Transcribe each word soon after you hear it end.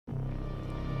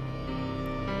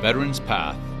Veterans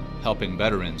Path, helping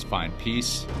veterans find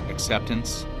peace,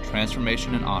 acceptance,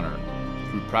 transformation, and honor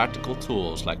through practical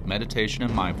tools like meditation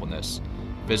and mindfulness,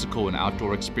 physical and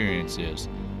outdoor experiences,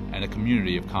 and a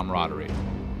community of camaraderie.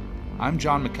 I'm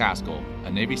John McCaskill,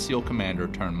 a Navy SEAL commander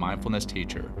turned mindfulness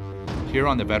teacher. Here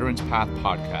on the Veterans Path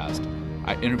podcast,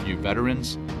 I interview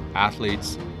veterans,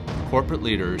 athletes, corporate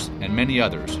leaders, and many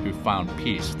others who found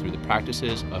peace through the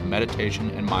practices of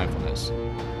meditation and mindfulness,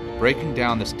 breaking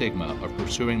down the stigma of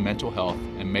pursuing mental health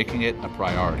and making it a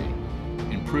priority,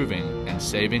 improving and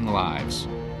saving lives.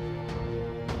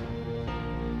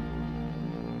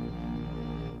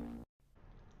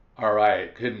 All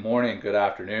right, good morning, good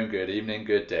afternoon, good evening,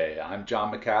 good day. I'm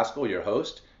John McCaskill, your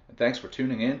host, and thanks for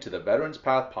tuning in to the Veterans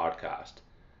Path podcast.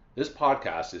 This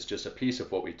podcast is just a piece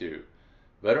of what we do.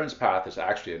 Veterans Path is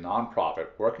actually a nonprofit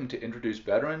working to introduce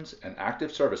veterans and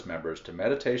active service members to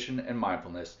meditation and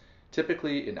mindfulness,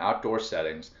 typically in outdoor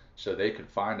settings, so they can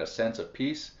find a sense of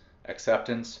peace,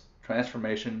 acceptance,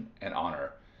 transformation, and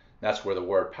honor. That's where the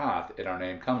word path in our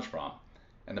name comes from.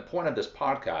 And the point of this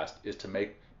podcast is to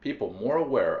make people more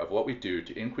aware of what we do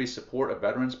to increase support of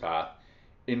Veterans Path,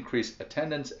 increase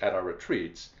attendance at our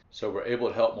retreats so we're able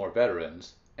to help more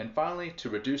veterans, and finally to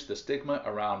reduce the stigma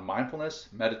around mindfulness,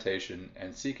 meditation,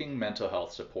 and seeking mental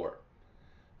health support.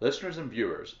 Listeners and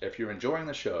viewers, if you're enjoying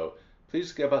the show,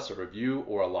 please give us a review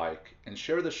or a like and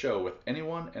share the show with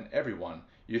anyone and everyone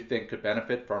you think could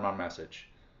benefit from our message.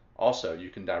 Also, you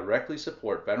can directly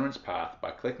support Veterans Path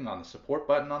by clicking on the support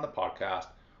button on the podcast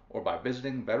or by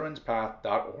visiting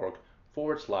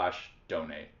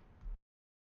veteranspath.org/donate.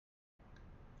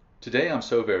 Today I'm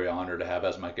so very honored to have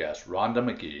as my guest Rhonda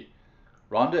McGee.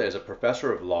 Rhonda is a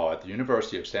professor of law at the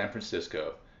University of San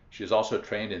Francisco. She is also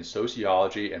trained in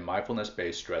sociology and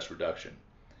mindfulness-based stress reduction,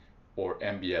 or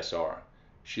MBSR.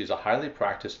 She is a highly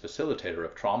practiced facilitator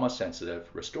of trauma-sensitive,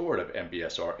 restorative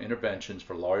MBSR interventions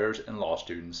for lawyers and law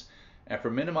students and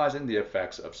for minimizing the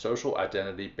effects of social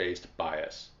identity-based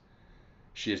bias.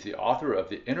 She is the author of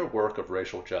The Inner Work of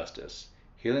Racial Justice,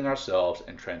 Healing Ourselves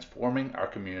and Transforming Our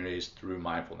Communities Through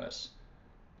Mindfulness.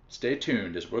 Stay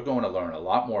tuned as we're going to learn a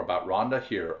lot more about Rhonda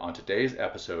here on today's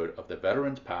episode of the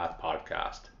Veterans Path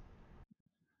podcast.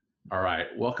 All right,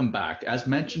 welcome back. As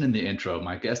mentioned in the intro,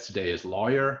 my guest today is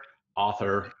lawyer,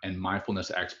 author, and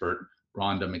mindfulness expert,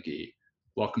 Rhonda McGee.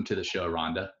 Welcome to the show,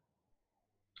 Rhonda.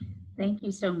 Thank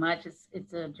you so much.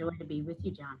 It's a joy to be with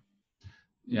you, John.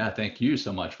 Yeah, thank you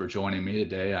so much for joining me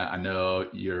today. I know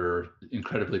you're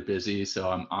incredibly busy, so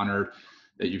I'm honored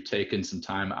that you've taken some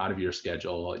time out of your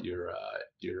schedule, your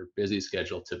busy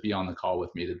schedule, to be on the call with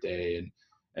me today.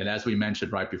 And as we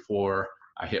mentioned right before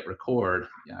I hit record,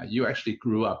 you actually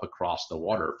grew up across the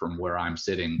water from where I'm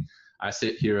sitting. I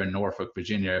sit here in Norfolk,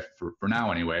 Virginia, for now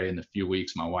anyway. In a few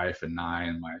weeks, my wife and I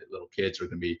and my little kids are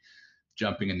going to be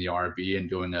jumping in the RV and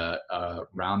doing a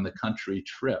round the country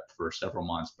trip for several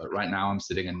months. But right now I'm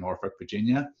sitting in Norfolk,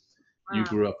 Virginia. Wow. You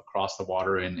grew up across the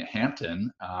water in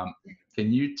Hampton.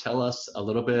 Can you tell us a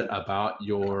little bit about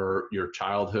your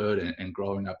childhood and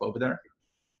growing up over there?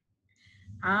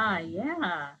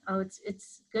 Yeah. Oh,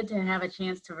 it's good to have a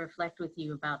chance to reflect with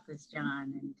you about this,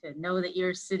 John, and to know that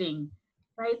you're sitting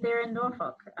right there in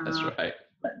Norfolk. That's right.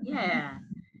 Yeah.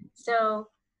 So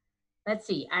let's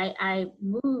see.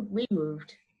 We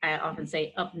moved, I often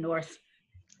say, up north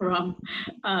from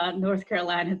North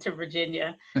Carolina to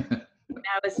Virginia.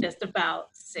 I was just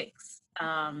about 6.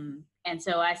 And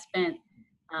so I spent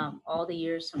all the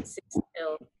years from 6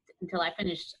 until I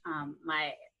finished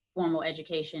my formal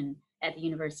education at the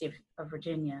University of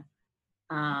Virginia,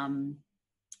 in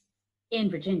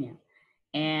Virginia,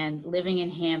 and living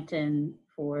in Hampton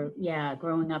for,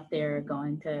 growing up there,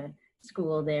 going to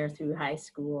school there through high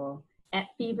school at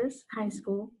Phoebus High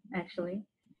School, actually,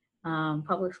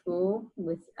 public school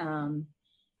with,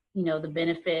 the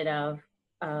benefit of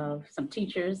some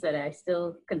teachers that I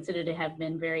still consider to have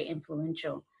been very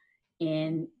influential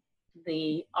in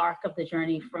the arc of the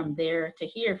journey from there to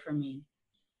here for me.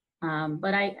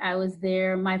 But I was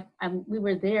there, we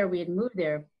had moved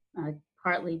there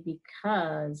partly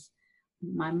because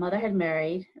my mother had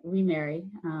remarried.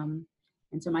 And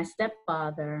so my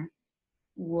stepfather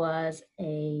was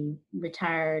a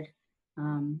retired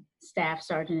staff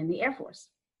sergeant in the Air Force.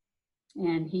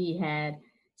 And he had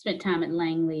spent time at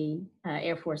Langley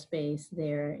Air Force Base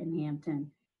there in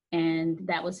Hampton. And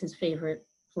that was his favorite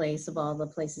place of all the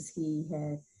places he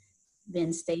had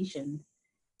been stationed.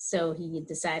 So he had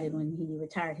decided when he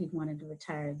retired, he wanted to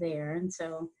retire there. And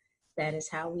so that is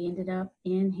how we ended up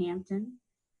in Hampton.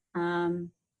 And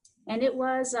it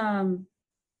was,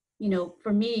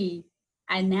 for me,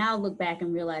 I now look back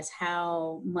and realize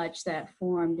how much that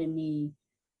formed in me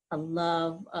a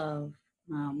love of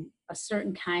a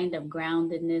certain kind of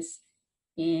groundedness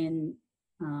in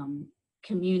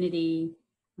community.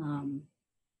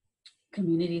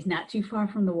 Communities not too far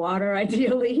from the water,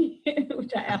 ideally,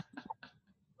 which I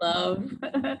love.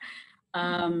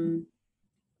 um,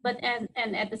 but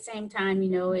and at the same time,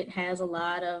 it has a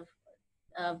lot of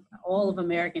all of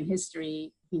American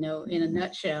history, in a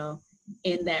nutshell,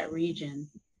 in that region.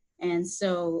 And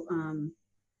so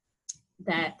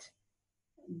that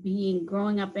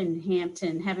growing up in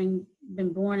Hampton, having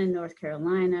been born in North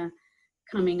Carolina,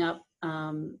 coming up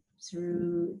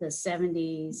through the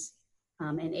 70s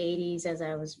and 80s as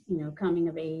I was, coming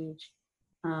of age,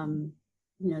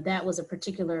 that was a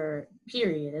particular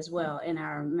period as well in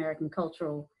our American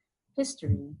cultural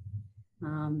history.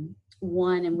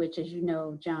 One in which, as you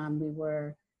know, John, we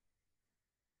were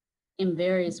in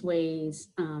various ways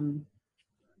kind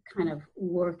of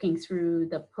working through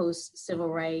the post-civil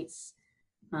rights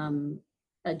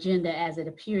agenda as it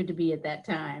appeared to be at that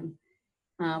time,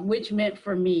 which meant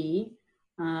for me,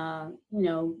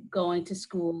 going to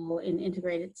school in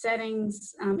integrated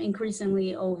settings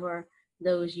increasingly over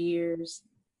those years.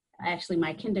 Actually,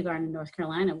 my kindergarten in North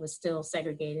Carolina was still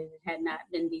segregated. It had not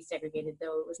been desegregated,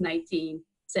 though it was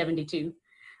 1972.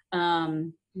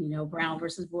 Brown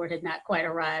versus Board had not quite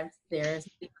arrived there.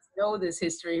 You know this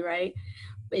history, right?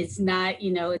 It's not,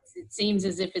 it seems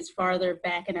as if it's farther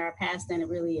back in our past than it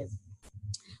really is.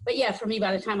 But yeah, for me,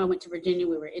 by the time I went to Virginia,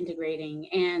 we were integrating,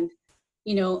 and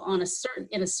in a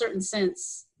certain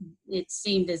sense, it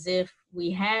seemed as if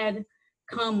we had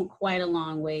come quite a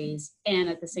long ways, and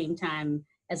at the same time,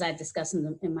 as I discuss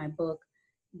in my book,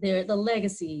 the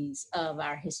legacies of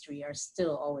our history are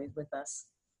still always with us.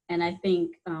 And I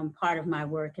think part of my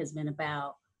work has been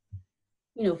about,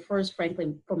 first,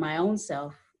 frankly, for my own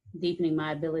self, deepening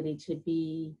my ability to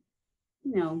be,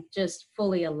 just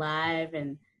fully alive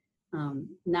and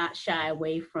not shy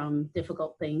away from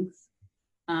difficult things.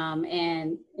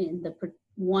 And in the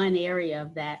one area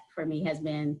of that for me has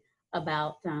been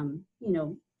about,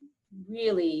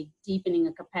 really deepening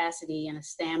a capacity and a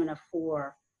stamina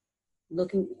for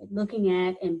looking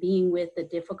at and being with the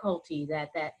difficulty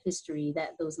that history,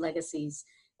 that those legacies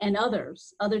and other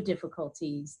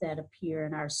difficulties that appear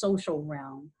in our social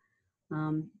realm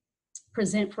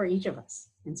present for each of us.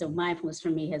 And so mindfulness for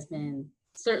me has been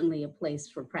certainly a place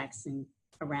for practicing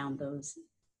around those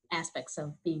aspects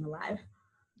of being alive.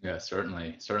 Yeah,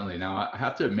 certainly. Now, I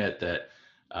have to admit that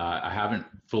I haven't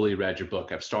fully read your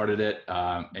book. I've started it,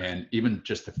 and even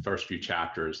just the first few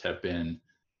chapters have been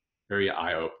very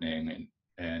eye-opening,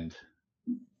 and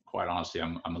quite honestly,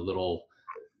 I'm a little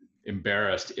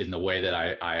embarrassed in the way that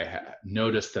I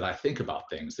noticed that I think about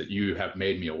things that you have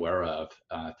made me aware of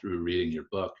through reading your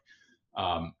book.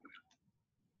 And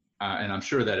I'm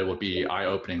sure that it will be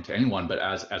eye-opening to anyone, but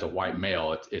as a white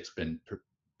male, it's been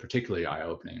particularly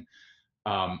eye-opening.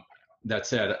 That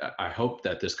said, I hope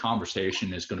that this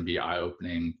conversation is going to be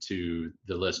eye-opening to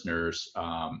the listeners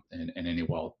and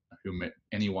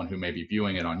anyone who may be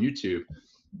viewing it on YouTube,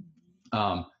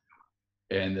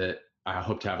 and that I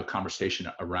hope to have a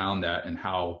conversation around that and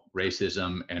how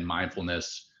racism and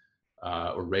mindfulness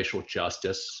or racial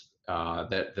justice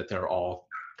that they're all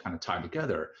kind of tied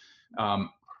together.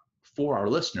 For our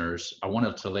listeners, I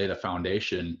wanted to lay the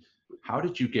foundation. How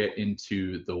did you get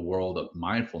into the world of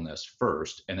mindfulness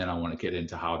first? And then I want to get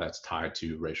into how that's tied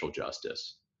to racial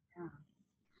justice. Yeah.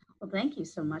 Well, thank you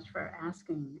so much for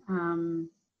asking.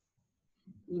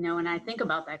 When I think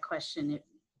about that question,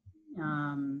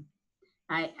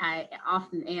 I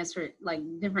often answer it, like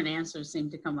different answers seem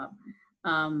to come up.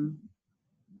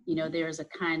 There's a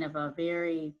kind of a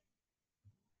very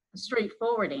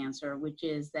straightforward answer, which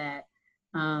is that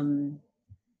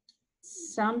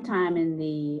sometime in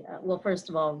first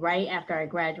of all, right after I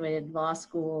graduated law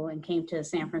school and came to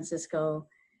San Francisco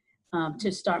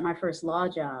to start my first law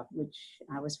job, which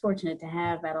I was fortunate to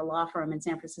have at a law firm in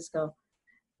San Francisco,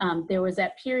 there was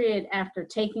that period after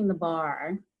taking the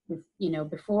bar,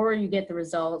 before you get the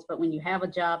results, but when you have a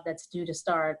job that's due to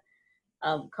start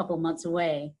a couple months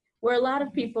away, where a lot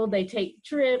of people, they take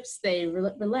trips, they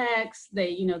relax,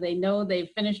 they know they've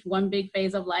finished one big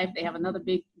phase of life, they have another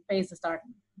big phase to start.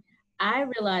 I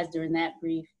realized during that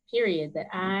brief period that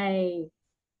I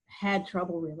had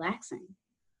trouble relaxing.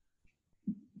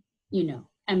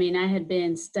 I had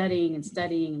been studying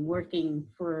and working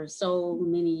for so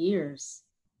many years.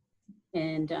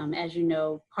 And as you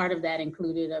know, part of that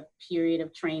included a period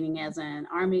of training as an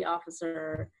Army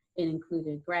officer. It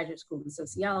included graduate school in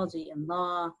sociology and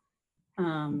law.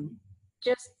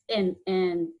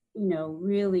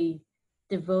 Really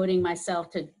devoting myself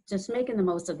to just making the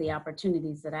most of the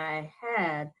opportunities that I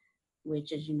had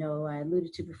which, as you know, I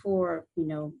alluded to before,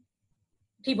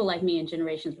 people like me and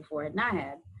generations before had not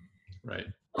had. Right.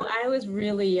 So I was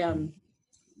really,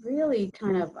 really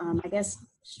kind of, I guess,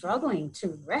 struggling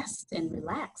to rest and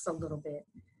relax a little bit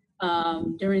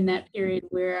during that period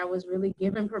where I was really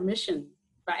given permission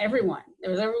by everyone. There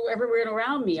was everywhere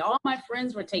around me. All my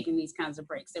friends were taking these kinds of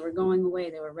breaks. They were going away.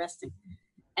 They were resting.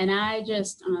 And I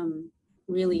just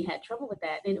really had trouble with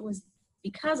that. And it was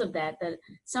because of that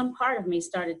some part of me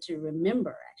started to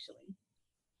remember, actually,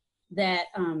 that,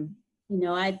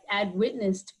 I'd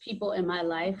witnessed people in my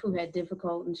life who had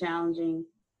difficult and challenging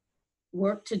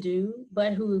work to do,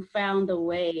 but who found a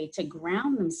way to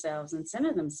ground themselves and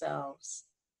center themselves.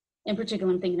 In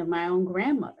particular, I'm thinking of my own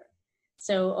grandmother.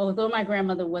 So although my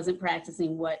grandmother wasn't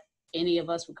practicing what any of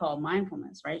us would call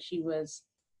mindfulness, right? She was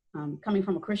coming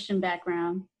from a Christian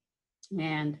background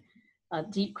and a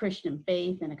deep Christian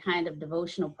faith and a kind of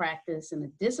devotional practice and a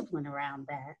discipline around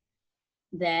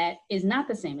that is not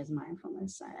the same as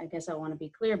mindfulness. I guess I want to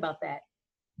be clear about that.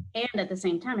 And at the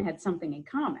same time, it had something in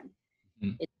common.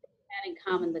 Mm-hmm. It had in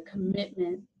common the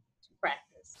commitment to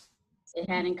practice. It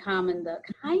had in common the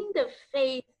kind of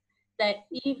faith that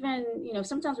even,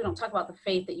 sometimes we don't talk about the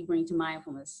faith that you bring to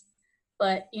mindfulness,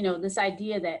 but, this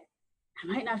idea that I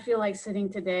might not feel like sitting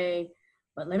today,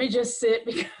 but let me just sit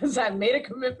because I've made a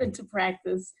commitment to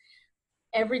practice.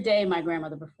 Every day, my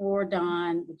grandmother, before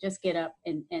dawn, would just get up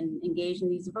and engage in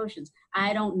these devotions.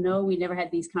 I don't know, we never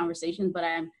had these conversations, but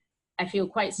I feel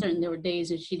quite certain there were days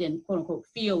that she didn't, quote unquote,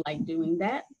 feel like doing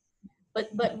that, but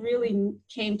really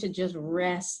came to just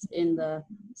rest in the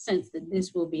sense that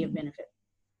this will be a benefit.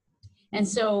 And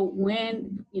so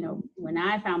when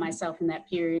I found myself in that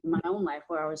period in my own life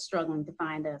where I was struggling to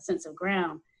find a sense of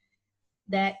ground,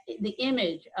 that the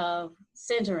image of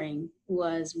centering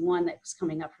was one that was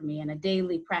coming up for me and a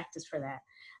daily practice for that.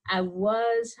 I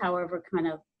was, however, kind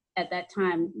of at that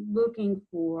time looking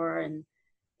for and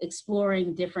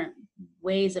exploring different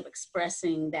ways of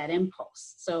expressing that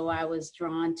impulse. So I was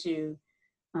drawn to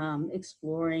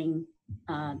exploring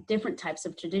different types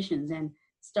of traditions and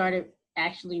started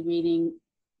actually reading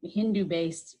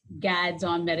Hindu-based guides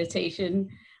on meditation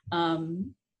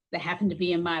that happened to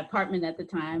be in my apartment at the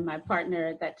time. My partner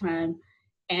at that time,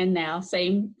 and now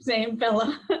same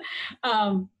fella,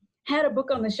 had a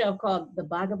book on the shelf called the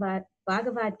Bhagavad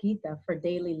Gita for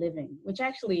Daily Living, which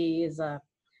actually is a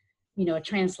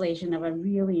translation of a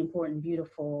really important,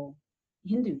 beautiful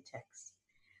Hindu text.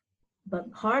 But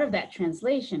part of that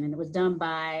translation, and it was done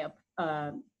by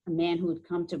a man who had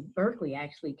come to Berkeley,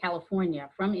 actually, California,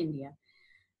 from India,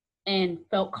 and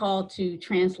felt called to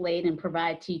translate and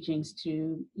provide teachings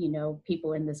to,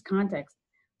 people in this context.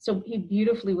 So he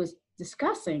beautifully was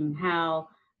discussing how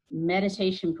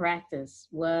meditation practice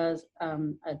was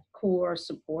a core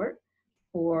support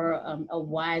for a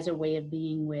wiser way of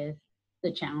being with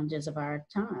the challenges of our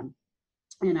time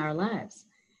and our lives.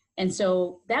 And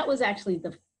so that was actually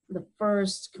the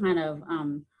first kind of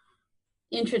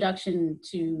introduction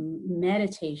to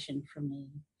meditation for me.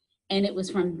 And it was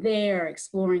from there,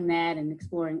 exploring that and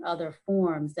exploring other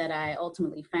forms, that I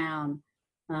ultimately found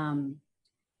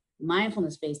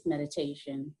mindfulness-based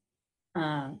meditation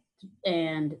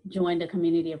and joined a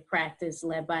community of practice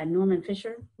led by Norman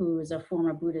Fisher, who is a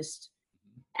former Buddhist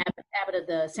abbot of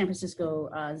the San Francisco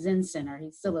Zen Center.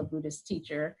 He's still a Buddhist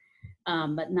teacher,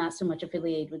 but not so much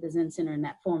affiliated with the Zen Center in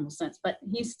that formal sense. But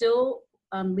he's still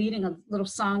leading a little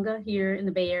Sangha here in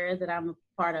the Bay Area that I'm a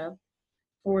part of,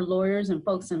 for lawyers and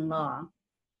folks in law.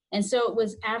 And so it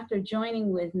was after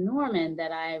joining with Norman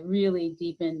that I really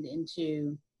deepened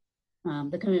into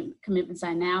the commitments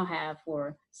I now have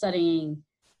for studying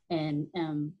and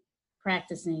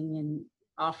practicing and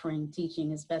offering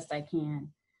teaching as best I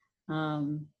can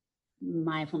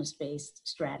mindfulness-based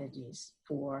strategies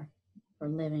for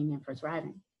living and for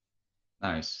thriving.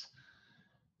 Nice.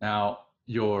 Now,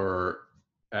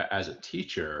 as a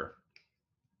teacher,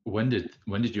 when did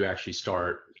you actually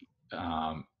start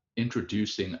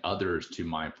introducing others to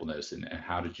mindfulness, and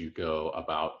how did you go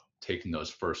about taking those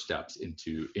first steps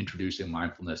into introducing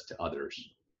mindfulness to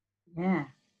others? Yeah,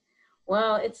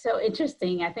 well, it's so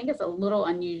interesting. I think it's a little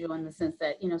unusual in the sense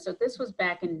that, so this was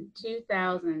back in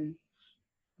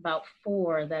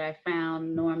 2004 that I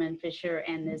found Norman Fisher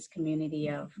and this community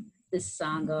of this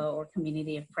Sangha or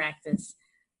community of practice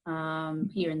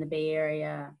here in the Bay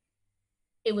Area.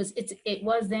 It was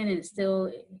then, and it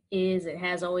still is. It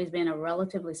has always been a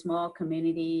relatively small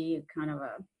community, kind of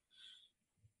a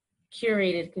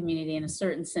curated community in a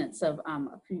certain sense of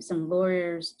some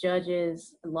lawyers,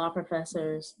 judges, law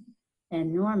professors,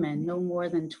 and Norman, no more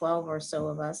than 12 or so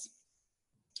of us.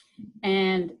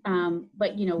 And,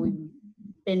 but, we've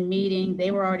been meeting.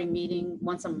 They were already meeting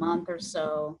once a month or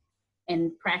so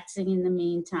and practicing in the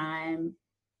meantime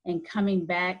and coming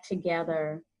back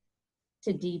together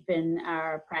to deepen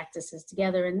our practices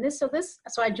together. And so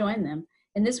I joined them.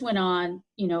 And this went on,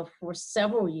 for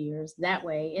several years that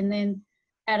way. And then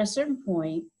at a certain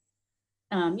point,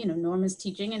 Norman's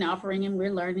teaching and offering, and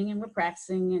we're learning and we're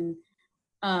practicing.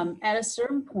 And at a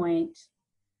certain point,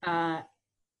 all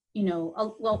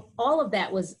of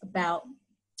that was about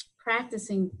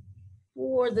practicing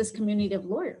for this community of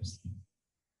lawyers.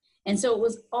 And so it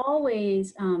was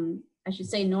always, I should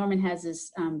say, Norman has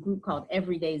this group called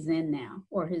Everyday Zen now,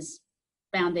 or his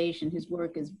foundation, his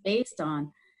work is based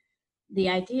on the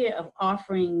idea of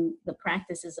offering the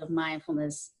practices of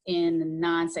mindfulness in a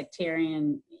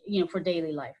non-sectarian, for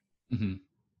daily life. Mm-hmm.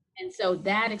 And so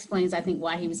that explains, I think,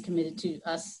 why he was committed to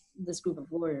us, this group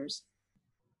of lawyers.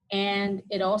 And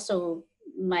it also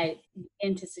might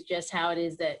begin to suggest how it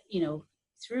is that,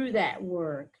 through that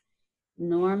work,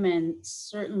 Norman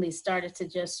certainly started to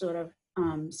just sort of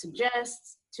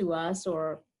suggest to us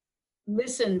or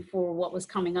listen for what was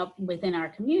coming up within our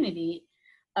community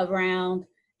around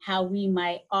how we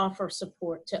might offer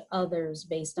support to others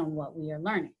based on what we are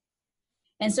learning.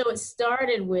 And so it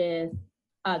started with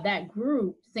that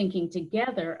group thinking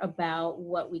together about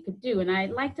what we could do. And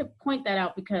I'd like to point that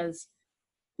out because,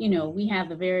 we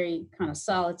have a very kind of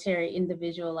solitary,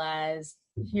 individualized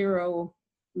hero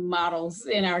models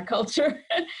in our culture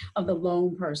of the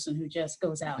lone person who just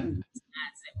goes out and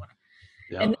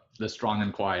yeah, the strong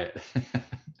and quiet.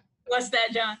 What's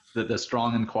that, John? The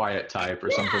strong and quiet type or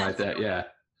something like that. Yeah.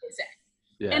 Exactly.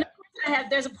 Yeah. And of course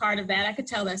there's a part of that. I could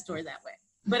tell that story that way.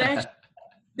 But actually,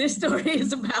 this story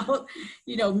is about,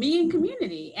 me and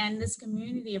community, and this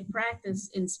community of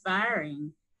practice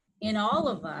inspiring in all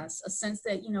of us a sense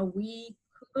that, we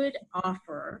could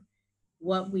offer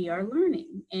what we are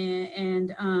learning.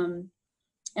 And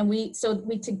we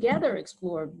together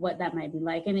explored what that might be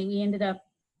like. And we ended up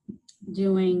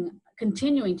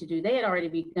continuing to do, they had already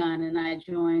begun, and I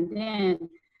joined in,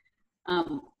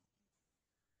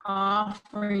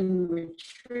 offering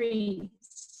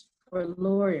retreats for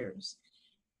lawyers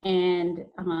and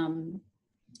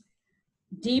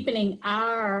deepening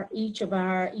each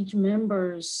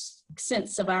member's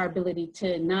sense of our ability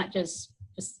to not just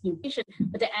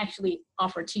but to actually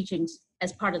offer teachings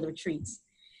as part of the retreats.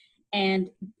 And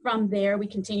from there, we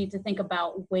continue to think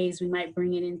about ways we might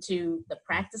bring it into the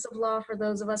practice of law for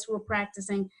those of us who are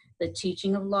practicing, the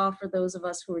teaching of law for those of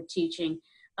us who are teaching,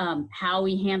 how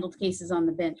we handled cases on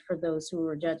the bench for those who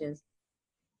were judges.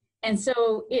 And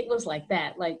so it was like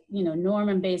that,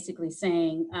 Norman basically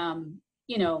saying,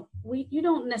 you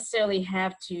don't necessarily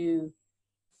have to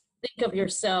think of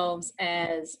yourselves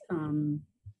as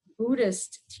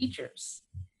Buddhist teachers,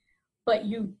 but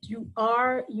you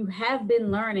have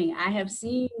been learning. I have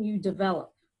seen you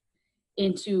develop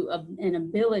into an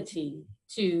ability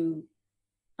to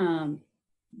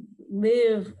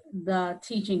live the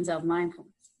teachings of mindfulness.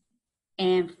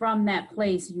 And from that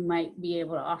place, you might be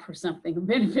able to offer something of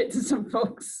benefit to some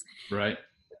folks. Right.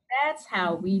 That's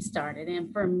how we started.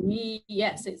 And for me,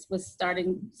 yes, it was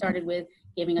started with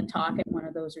giving a talk at one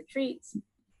of those retreats,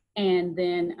 and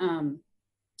then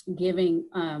giving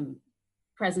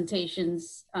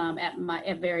presentations at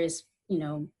various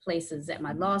places at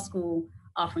my law school,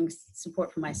 offering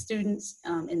support for my students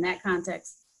in that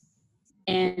context,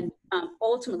 and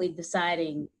ultimately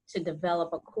deciding to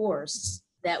develop a course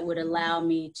that would allow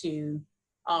me to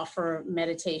offer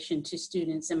meditation to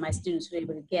students, and my students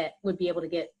would be able to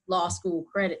get law school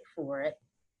credit for it.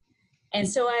 And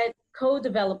so I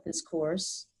co-developed this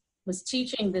course, was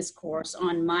teaching this course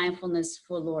on mindfulness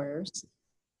for lawyers,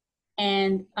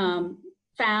 and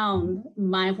found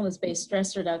mindfulness-based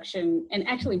stress reduction, and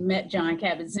actually met Jon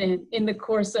Kabat-Zinn in the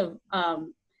course of,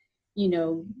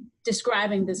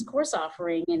 describing this course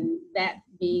offering, and that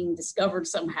being discovered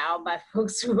somehow by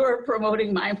folks who are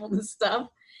promoting mindfulness stuff.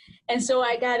 And so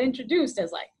I got introduced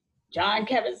as Jon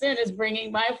Kabat-Zinn is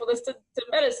bringing mindfulness to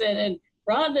medicine, and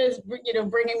Rhonda is,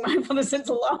 bringing mindfulness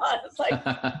into law. It's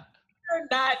we're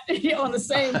not on the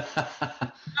same,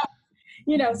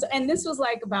 So, and this was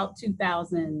about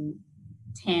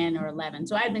 2010 or 11.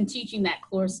 So I'd been teaching that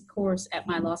course at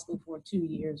my law school for 2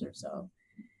 years or so,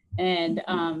 and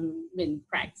been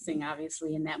practicing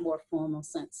obviously in that more formal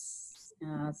sense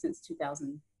since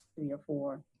 2003 or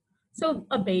 4. So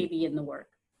a baby in the work.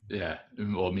 Yeah,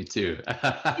 well, me too.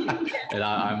 And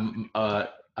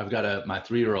I've got my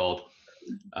 3-year-old.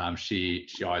 She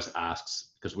always asks,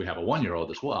 because we have a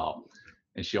 1-year-old as well,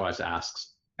 and she always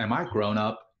asks, "Am I grown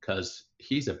up?" Because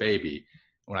he's a baby.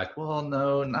 And we're like, "Well,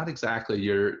 no, not exactly.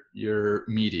 You're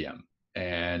medium."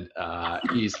 and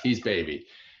he's baby.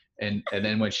 And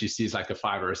then when she sees like a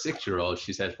 5 or a 6-year-old,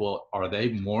 she says, well, are they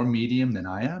more medium than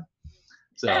I am?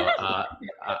 So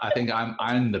I think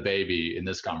I'm the baby in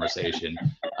this conversation.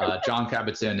 John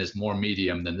Kabat-Zinn is more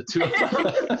medium than the two of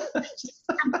us.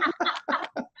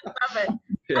 Love it.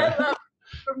 Yeah. I love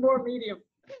it. More medium.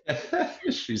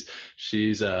 she's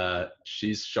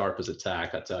sharp as a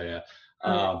tack, I tell you.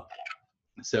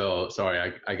 So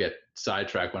sorry, I get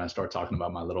sidetracked when I start talking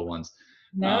about my little ones.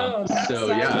 No. So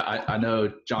yeah, I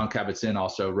know John Kabat-Zinn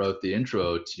also wrote the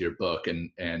intro to your book, and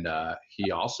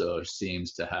he also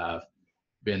seems to have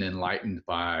been enlightened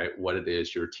by what it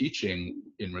is you're teaching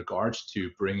in regards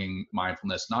to bringing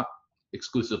mindfulness not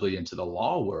exclusively into the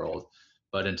law world,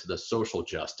 but into the social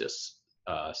justice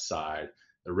side,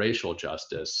 the racial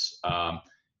justice. I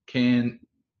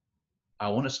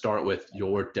want to start with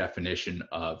your definition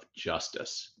of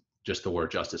justice, just the word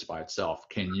justice by itself.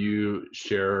 Can you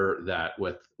share that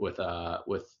with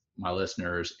my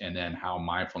listeners, and then how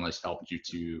mindfulness helped you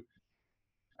to,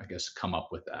 I guess, come up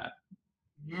with that?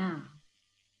 Yeah.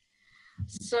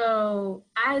 So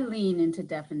I lean into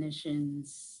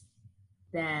definitions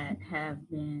that have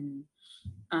been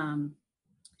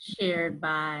shared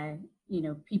by,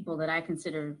 people that I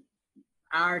consider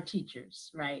our teachers,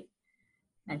 right?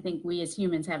 I think we as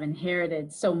humans have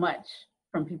inherited so much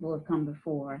from people who have come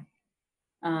before.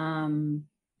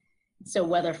 So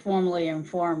whether formally or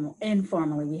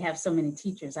informally, we have so many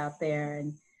teachers out there.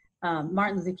 And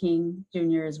Martin Luther King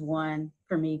Jr. is one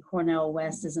for me. Cornel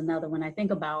West is another. When I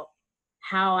think about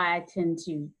how I tend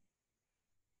to,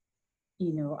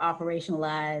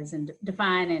 operationalize and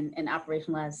define and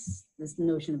operationalize this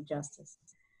notion of justice,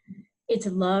 it's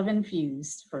love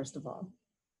infused, first of all.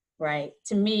 Right.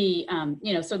 To me,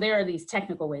 so there are these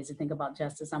technical ways to think about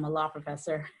justice. I'm a law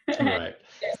professor. Right.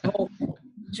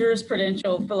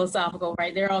 Jurisprudential, philosophical,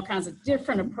 right? There are all kinds of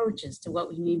different approaches to what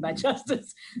we mean by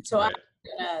justice. So right.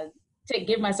 I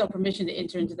give myself permission to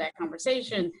enter into that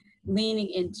conversation, leaning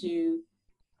into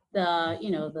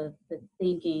the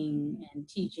thinking and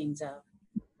teachings of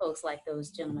folks like those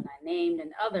gentlemen I named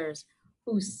and others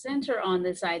who center on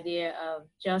this idea of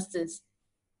justice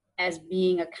as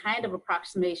being a kind of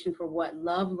approximation for what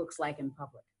love looks like in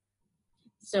public.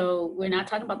 So we're not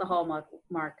talking about the Hallmark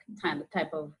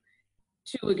type of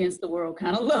two against the world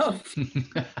kind of love.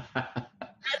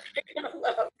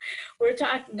 We're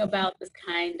talking about this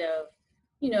kind of,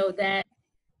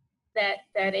 that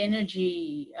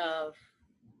energy of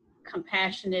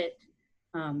compassionate,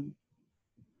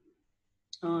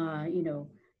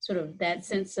 sort of that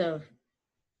sense of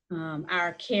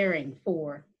our caring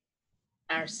for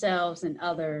ourselves and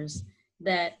others,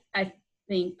 that I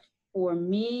think for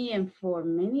me and for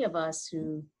many of us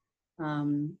who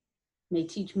may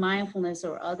teach mindfulness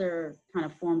or other kind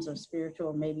of forms of spiritual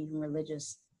or maybe even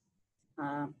religious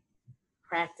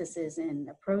practices and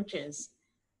approaches,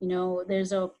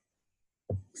 there's a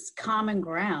common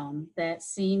ground that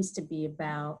seems to be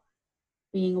about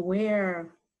being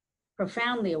aware,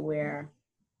 profoundly aware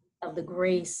of the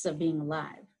grace of being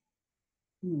alive,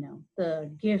 the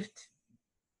gift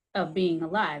of being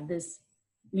alive, this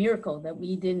miracle that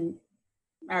we didn't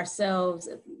ourselves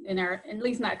at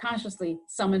least not consciously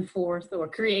summon forth or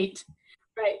create,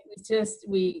 right?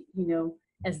 We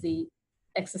as the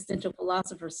existential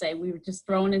philosophers say, we were just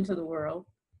thrown into the world,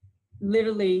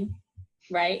 literally,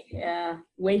 right?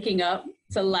 Waking up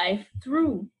to life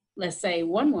through, let's say,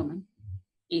 one woman,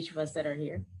 each of us that are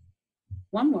here,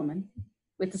 one woman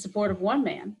with the support of one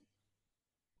man,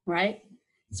 right?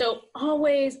 So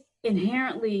always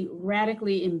inherently,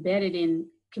 radically embedded in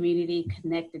community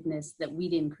connectedness that we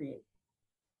didn't create.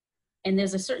 And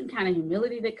there's a certain kind of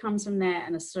humility that comes from that,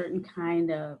 and a certain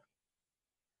kind of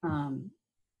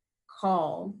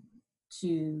call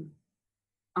to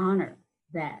honor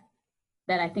that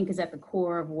I think is at the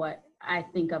core of what I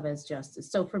think of as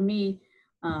justice. So for me,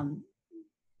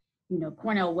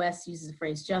 Cornel West uses the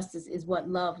phrase, justice is what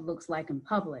love looks like in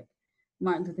public.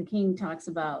 Martin Luther King talks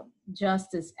about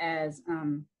justice as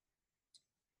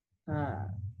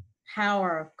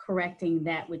power correcting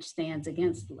that which stands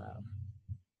against love,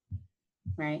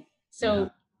 right? So,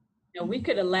 we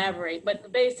could elaborate,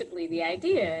 but basically the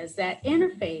idea is that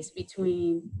interface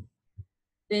between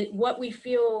what we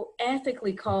feel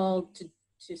ethically called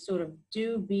to sort of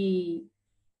do, be,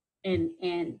 and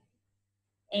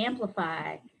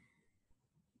amplify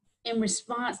in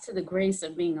response to the grace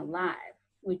of being alive,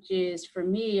 which is for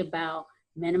me about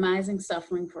minimizing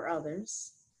suffering for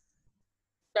others,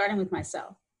 starting with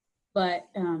myself. But,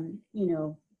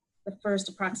 the first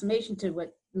approximation to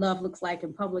what love looks like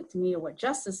in public to me, or what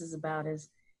justice is about, is,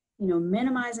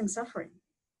 minimizing suffering,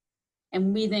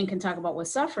 And we then can talk about what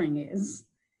suffering is.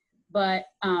 But,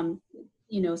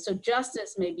 so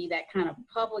justice may be that kind of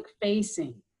public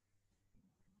facing,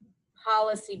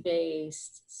 policy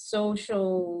based,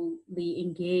 socially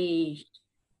engaged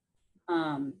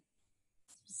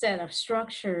set of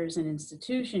structures and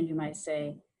institutions, you might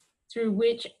say, through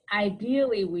which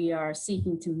ideally we are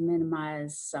seeking to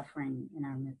minimize suffering in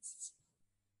our midst.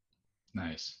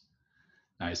 Nice.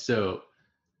 So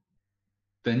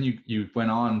then you went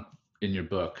on in your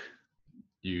book,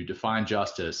 you define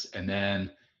justice, and then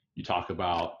you talk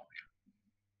about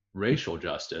racial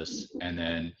justice, and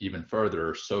then even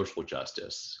further, social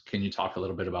justice. Can you talk a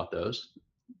little bit about those?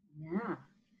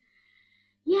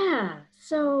 Yeah.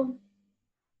 So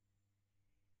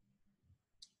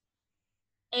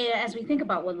as we think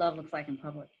about what love looks like in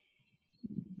public,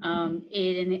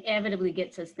 it inevitably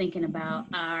gets us thinking about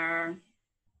our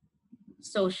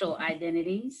social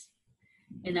identities.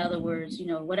 In other words,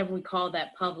 whatever we call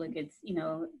that public, it's,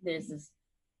 there's this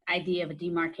idea of a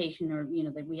demarcation, or,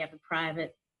 that we have a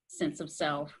private sense of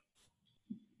self,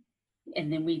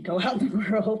 and then we go out in the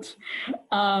world.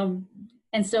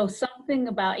 And so something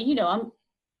about,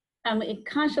 I'm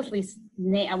consciously,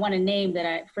 I want to name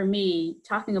that for me,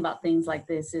 talking about things like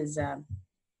this is,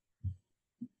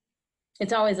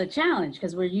 it's always a challenge,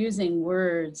 because we're using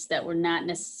words that were not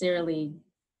necessarily,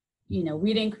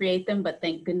 we didn't create them, but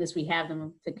thank goodness we have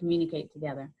them to communicate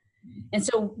together. And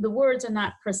so the words are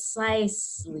not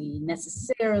precisely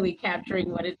necessarily capturing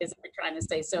what it is we're trying to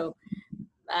say. So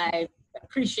I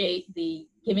appreciate the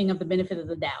giving of the benefit of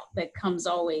the doubt that comes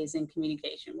always in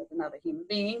communication with another human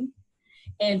being.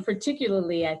 And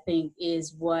particularly, I think,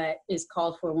 is what is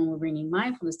called for when we're bringing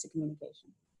mindfulness to communication.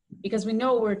 Because we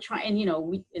know we're trying,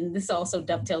 and this also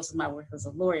dovetails with my work as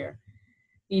a lawyer.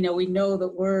 We know that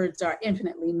words are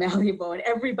infinitely malleable, and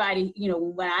everybody,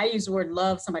 when I use the word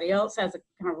love, somebody else has a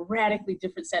kind of radically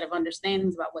different set of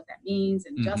understandings about what that means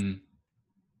and justice.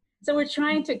 So we're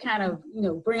trying to kind of,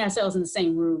 bring ourselves in the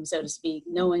same room, so to speak,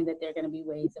 knowing that there are going to be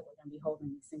ways that we're going to be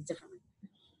holding these things differently.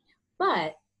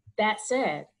 But that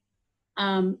said,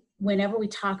 whenever we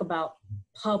talk about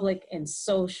public and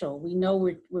social, we know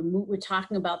we're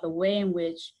talking about the way in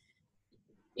which,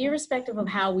 irrespective of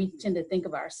how we tend to think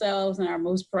of ourselves in our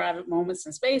most private moments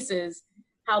and spaces,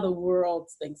 how the world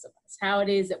thinks of us, how it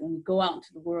is that when we go out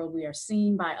into the world, we are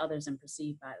seen by others and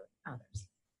perceived by others.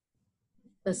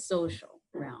 The social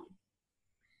realm.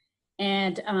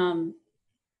 And,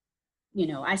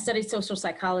 I studied social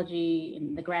psychology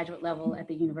in the graduate level at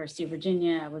the University of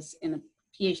Virginia. I was in a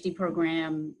PhD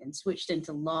program and switched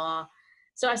into law.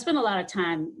 So I spent a lot of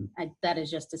time, that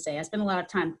is just to say, I spent a lot of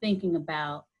time thinking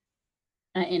about,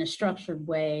 in a structured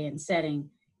way and setting,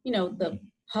 the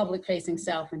public facing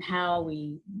self and how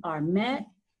we are met,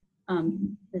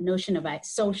 the notion of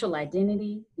social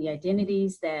identity, the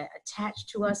identities that attach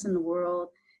to us in the world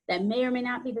that may or may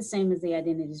not be the same as the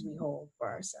identities we hold for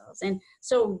ourselves. And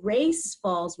so race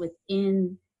falls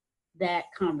within that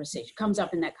conversation, comes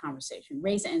up in that conversation,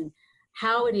 race and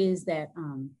how it is that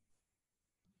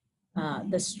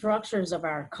the structures of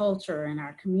our culture and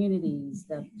our communities,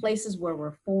 the places where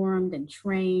we're formed and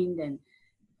trained, and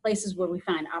places where we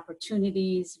find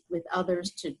opportunities with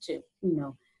others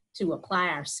to apply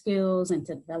our skills and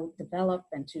to develop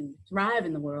and to thrive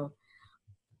in the world.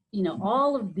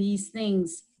 All of these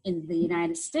things in the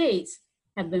United States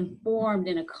have been formed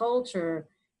in a culture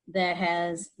that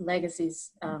has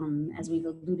legacies, as we've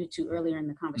alluded to earlier in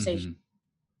the conversation.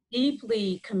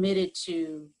 Deeply committed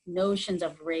to notions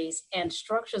of race and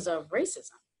structures of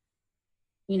racism,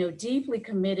 deeply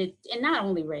committed, and not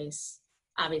only race,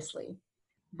 obviously,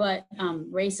 but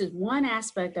race is one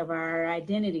aspect of our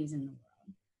identities in the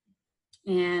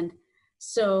world. And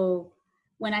so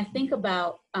when I think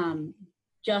about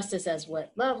justice as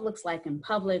what love looks like in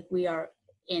public, we are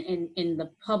in the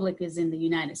public is in the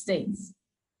United States.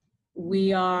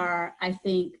 We are, I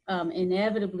think,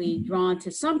 inevitably drawn to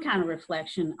some kind of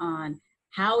reflection on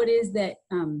how it is that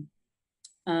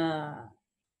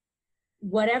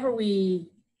whatever we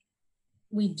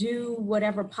do,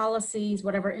 whatever policies,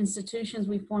 whatever institutions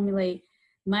we formulate,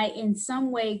 might in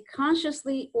some way,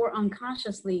 consciously or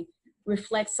unconsciously,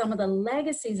 reflect some of the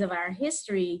legacies of our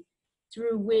history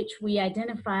through which we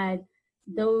identified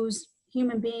those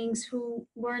human beings who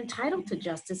were entitled to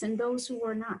justice and those who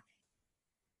were not.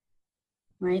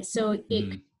 Right. So it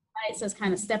invites us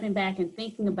kind of stepping back and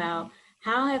thinking about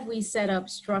how have we set up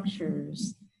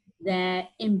structures that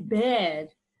embed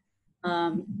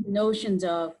notions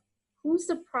of who's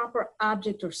the proper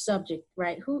object or subject,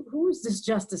 right? Who is this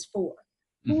justice for?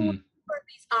 Who are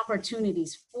these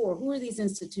opportunities for? Who are these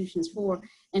institutions for?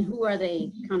 And who are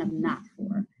they kind of not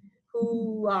for?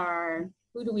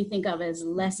 who do we think of as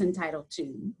less entitled to?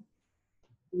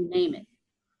 You name it.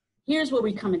 Here's where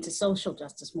we come into social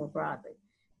justice more broadly.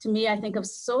 To me, I think of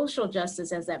social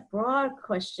justice as that broad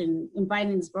question,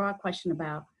 inviting this broad question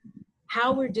about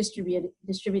how we're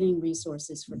distributing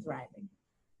resources for thriving.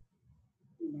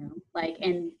 You know, like,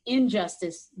 and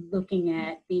injustice, looking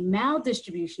at the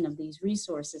maldistribution of these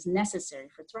resources necessary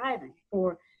for thriving,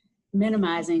 for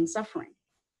minimizing suffering,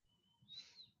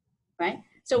 right?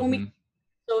 So when we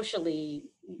socially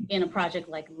in a project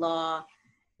like law,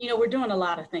 you know, we're doing a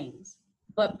lot of things,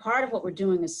 but part of what we're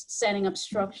doing is setting up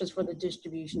structures for the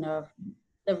distribution of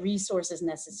the resources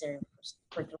necessary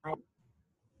for thriving,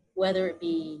 whether it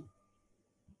be,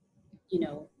 you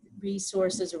know,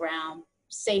 resources around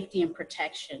safety and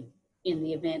protection in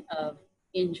the event of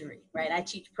injury, right? I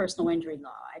teach personal injury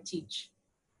law. I teach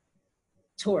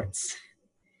torts.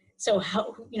 So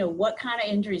how, you know, what kind of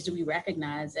injuries do we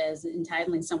recognize as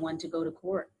entitling someone to go to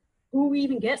court? Who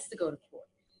even gets to go to court?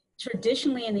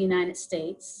 Traditionally in the United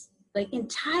States, the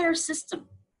entire system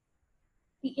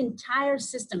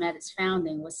at its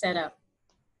founding was set up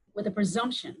with a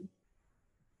presumption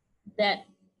that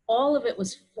all of it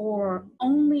was for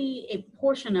only a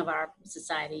portion of our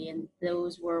society, and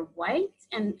those were white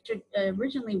and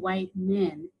originally white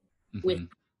men with.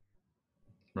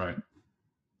 Right.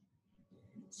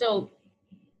 So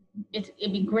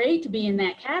it'd be great to be in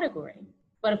that category,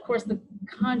 but of course the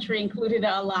country included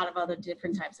a lot of other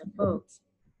different types of folks.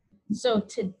 So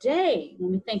today,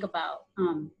 when we think about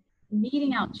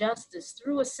meting out justice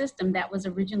through a system that was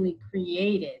originally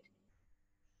created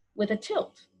with a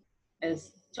tilt,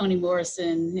 as Toni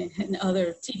Morrison and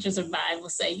other teachers of mine will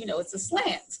say, you know, it's a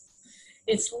slant.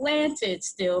 It's slanted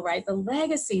still, right? The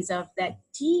legacies of that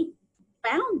deep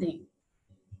founding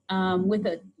with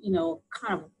a, you know,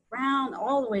 kind of ground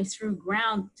all the way through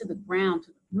ground to the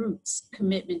roots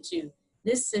commitment to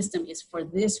this system is for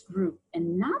this group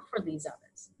and not for these others.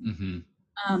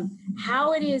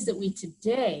 How it is that we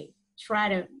today try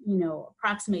to, you know,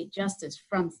 approximate justice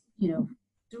from, you know,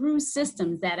 through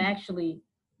systems that actually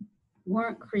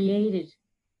weren't created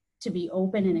to be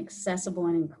open and accessible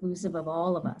and inclusive of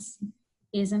all of us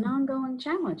is an ongoing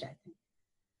challenge, I think.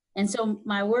 And so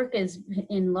my work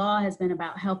in law has been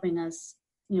about helping us,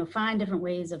 you know, find different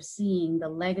ways of seeing the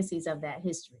legacies of that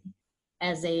history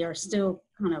as they are still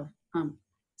kind of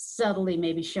subtly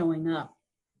maybe showing up.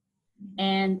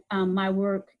 And my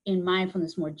work in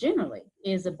mindfulness more generally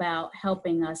is about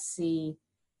helping us see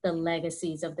the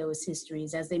legacies of those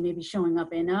histories as they may be showing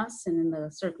up in us and in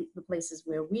the places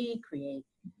where we create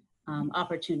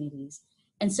opportunities.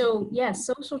 And so, yes,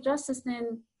 social justice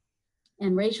then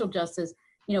and racial justice,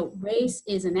 you know, race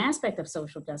is an aspect of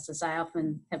social justice. I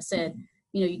often have said,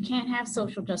 you know, you can't have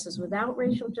social justice without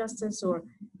racial justice, or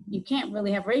you can't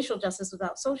really have racial justice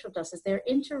without social justice. They're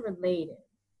interrelated.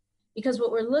 Because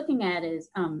what we're looking at is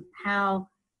how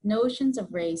notions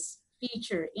of race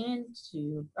feature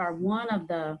into, are one of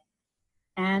the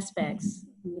aspects,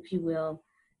 if you will,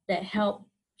 that help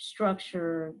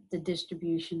structure the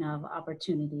distribution of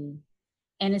opportunity.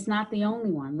 And it's not the only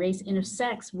one. Race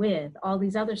intersects with all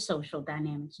these other social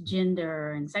dynamics,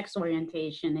 gender and sex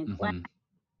orientation and class,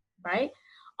 right?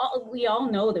 We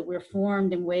all know that we're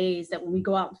formed in ways that when we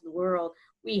go out into the world,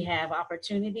 we have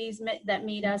opportunities that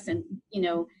meet us, and, you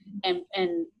know,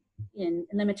 and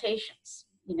limitations,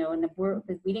 you know, in the world,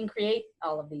 we didn't create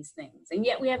all of these things, and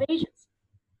yet we have agency.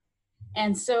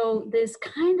 And so this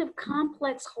kind of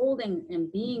complex holding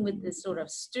and being with this sort of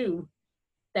stew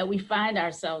that we find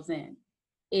ourselves in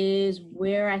is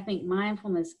where I think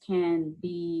mindfulness can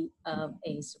be of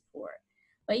a support.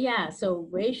 But yeah, so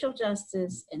racial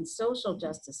justice and social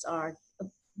justice are,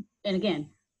 and again,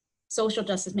 social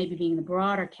justice maybe being the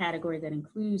broader category that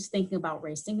includes thinking about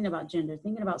race, thinking about gender,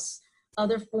 thinking about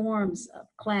other forms of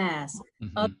class,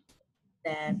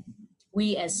 that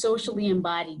we as socially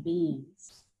embodied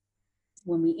beings,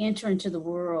 when we enter into the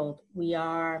world, we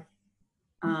are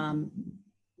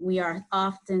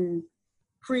often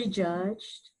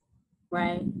prejudged,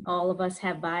 right? All of us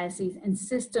have biases, and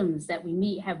systems that we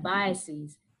meet have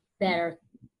biases that are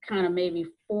kind of maybe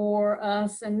for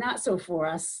us and not so for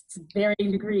us to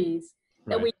varying degrees,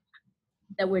 right,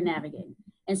 that we're navigating.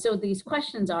 And so these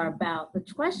questions are about, the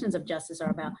questions of justice are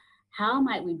about how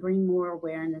might we bring more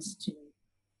awareness to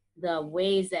the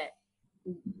ways that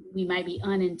we might be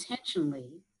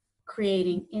unintentionally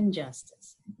creating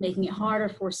injustice, making it harder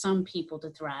for some people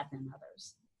to thrive than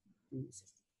others in the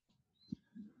system.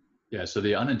 Yeah, so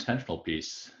the unintentional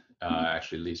piece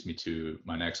actually leads me to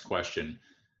my next question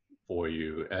for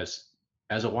you. As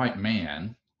a white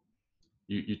man,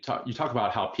 you talk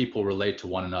about how people relate to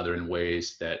one another in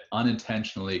ways that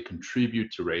unintentionally contribute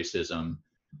to racism.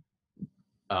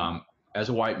 As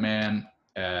a white man,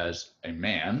 as a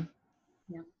man,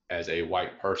 Yeah. as a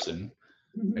white person,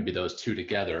 maybe those two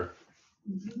together.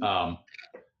 Mhm.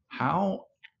 How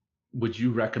would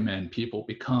you recommend people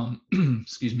become,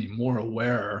 excuse me, more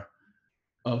aware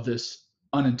of this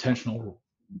unintentional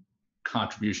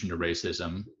contribution to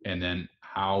racism, and then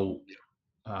how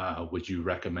would you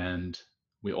recommend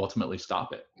we ultimately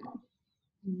stop it?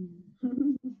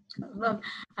 Look,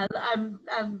 I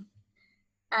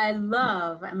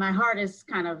love, and my heart is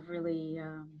kind of really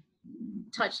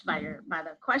touched by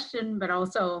the question, but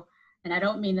also, and I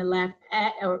don't mean to laugh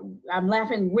at, or I'm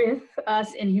laughing with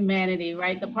us in humanity,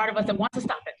 right? The part of us that wants to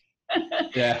stop it.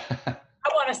 Yeah. I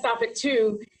want to stop it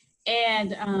too,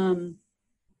 and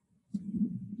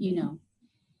you know,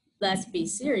 let's be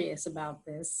serious about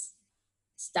this.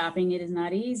 Stopping it is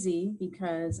not easy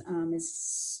because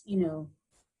it's,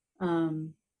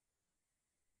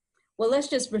 well, let's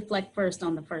just reflect first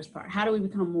on the first part. How do we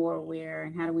become more aware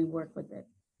and how do we work with it?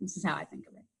 This is how I think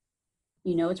of it.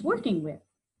 It's working with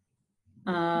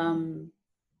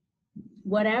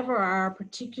whatever our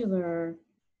particular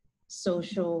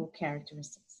social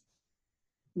characteristics,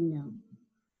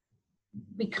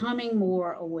 becoming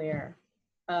more aware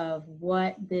of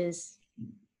what this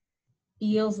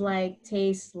feels like,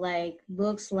 tastes like,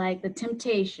 looks like, the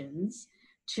temptations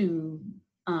to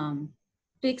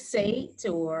fixate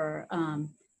or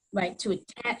right, to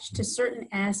attach to certain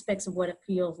aspects of what it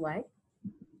feels like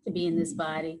to be in this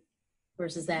body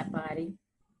versus that body,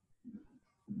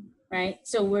 right?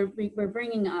 So we're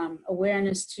bringing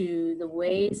awareness to the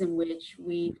ways in which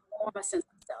we form a sense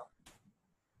of self,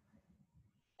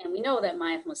 and we know that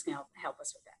mindfulness can help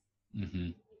us with that. Mm-hmm.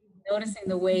 Noticing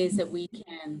the ways that we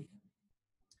can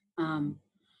kind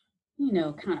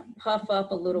of puff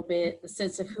up a little bit the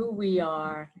sense of who we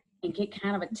are and get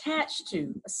kind of attached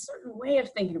to a certain way of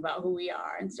thinking about who we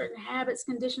are and certain habits,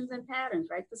 conditions, and patterns,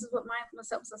 right? This is what mindfulness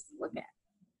helps us to look at.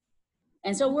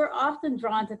 And so we're often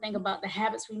drawn to think about the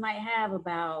habits we might have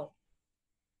about,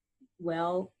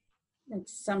 well,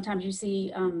 sometimes you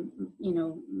see,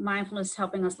 mindfulness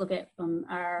helping us look at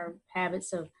our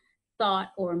habits of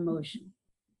thought or emotion,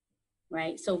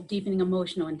 right? So deepening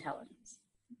emotional intelligence.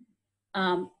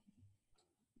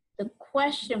 The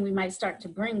question we might start to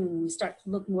bring when we start to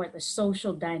look more at the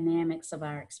social dynamics of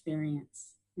our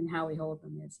experience and how we hold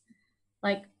them is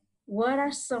like, what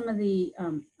are some of the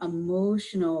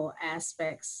emotional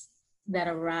aspects that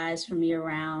arise for me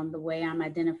around the way I'm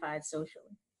identified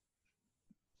socially?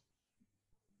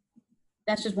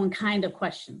 That's just one kind of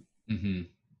question that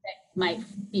might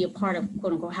be a part of,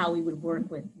 quote unquote, how we would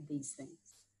work with these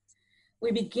things.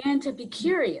 We begin to be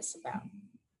curious about,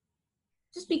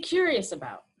 just be curious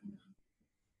about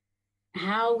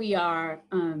how we are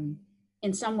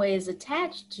in some ways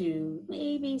attached to,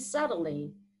 maybe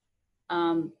subtly,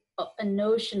 a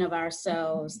notion of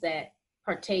ourselves that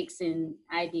partakes in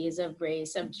ideas of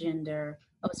race, of gender,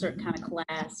 of a certain kind of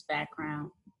class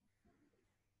background.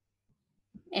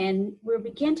 And we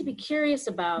begin to be curious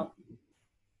about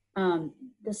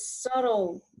the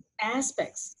subtle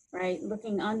aspects, right?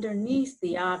 Looking underneath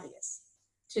the obvious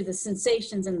to the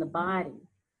sensations in the body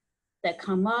that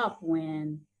come up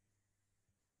when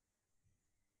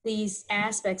these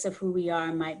aspects of who we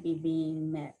are might be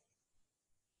being met.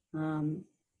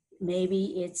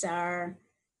 Maybe it's our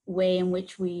way in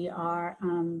which we are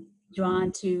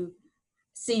drawn to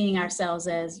seeing ourselves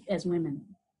as women,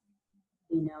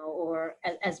 or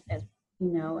as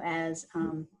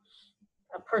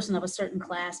a person of a certain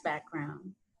class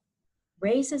background.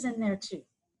 Race is in there too.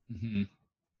 Mm-hmm.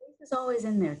 Race is always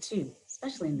in there too,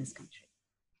 especially in this country.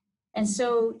 And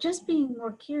so just being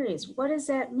more curious, what does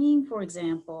that mean, for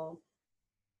example?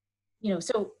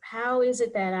 So how is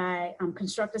it that I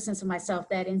construct a sense of myself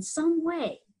that in some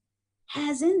way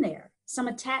has in there some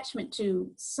attachment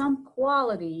to some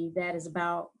quality that is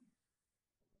about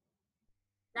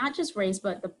not just race,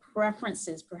 but the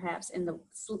preferences perhaps in the,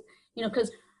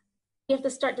 because you have to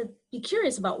start to be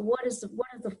curious about what are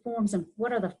the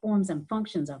forms and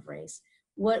functions of race?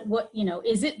 What,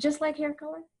 is it just like hair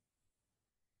color?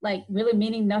 Like really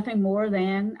meaning nothing more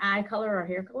than eye color or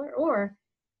hair color? Or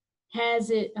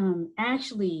has it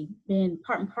actually been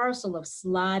part and parcel of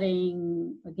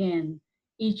slotting, again,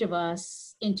 each of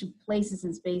us into places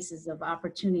and spaces of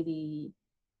opportunity,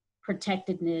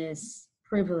 protectedness,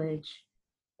 privilege,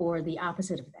 or the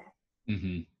opposite of that?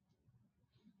 Mm-hmm.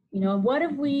 What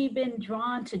have we been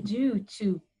drawn to do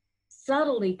to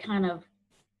subtly kind of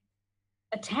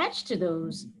attach to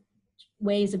those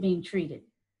ways of being treated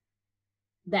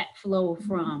that flow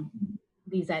from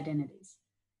these identities.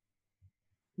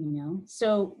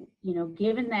 So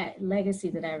given that legacy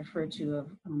that I referred to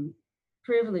of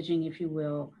privileging, if you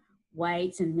will,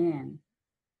 whites and men,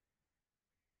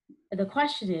 the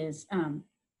question is,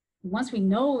 once we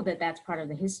know that that's part of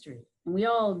the history, and we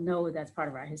all know that's part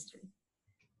of our history,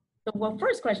 the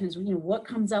first question is, what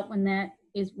comes up when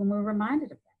we're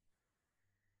reminded of that?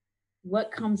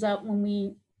 What comes up when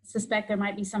we suspect there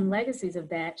might be some legacies of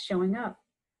that showing up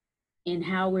in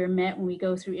how we're met when we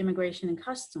go through immigration and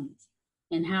customs,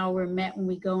 and how we're met when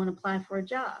we go and apply for a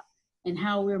job, and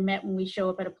how we're met when we show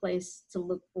up at a place to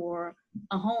look for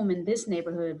a home in this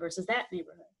neighborhood versus that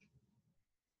neighborhood.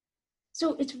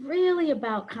 So it's really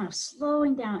about kind of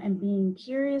slowing down and being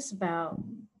curious about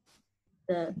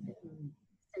the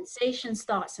sensations,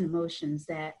 thoughts, and emotions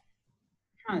that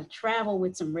kind of travel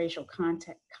with some racial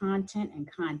content and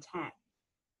contact.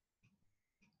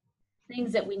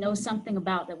 Things that we know something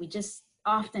about that we just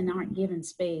often aren't given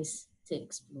space to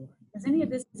explore. Does any of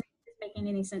this making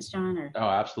any sense, John? Or? Oh,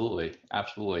 absolutely.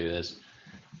 Absolutely it is.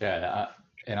 Yeah.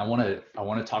 And I want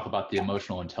to talk about the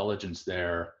emotional intelligence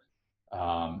there.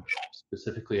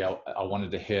 Specifically, I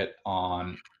wanted to hit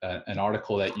on an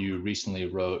article that you recently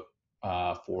wrote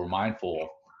for Mindful.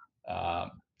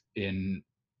 In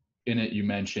it, you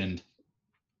mentioned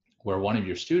where one of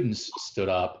your students stood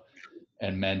up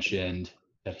and mentioned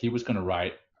that he was going to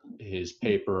write his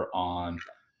paper on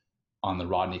the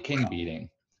Rodney King beating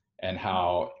and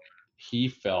how he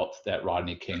felt that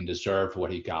Rodney King deserved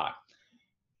what he got.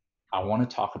 I want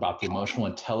to talk about the emotional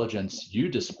intelligence you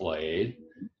displayed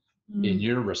in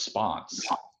your response,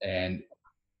 and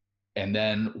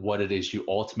then what it is you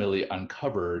ultimately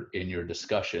uncovered in your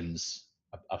discussions.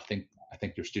 I think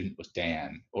your student was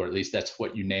Dan, or at least that's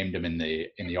what you named him in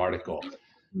the article.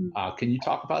 Can you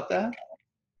talk about that?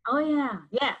 Oh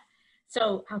yeah.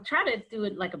 So I'll try to do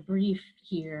it like a brief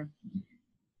here.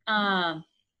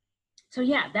 So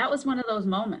yeah, that was one of those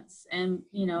moments, and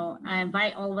I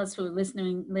invite all of us who are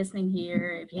listening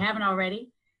here, if you haven't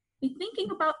already, be thinking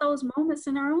about those moments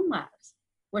in our own lives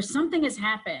where something has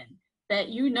happened that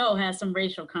has some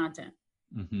racial content.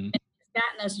 Mm-hmm. And it's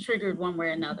gotten us triggered one way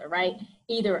or another, right?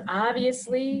 Either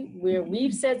obviously where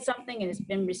we've said something and it's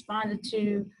been responded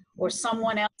to, or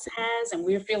someone else has and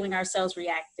we're feeling ourselves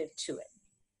reactive to it.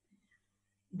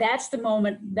 That's the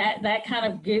moment that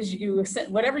kind of gives you a sense,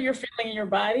 whatever you're feeling in your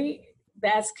body,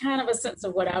 that's kind of a sense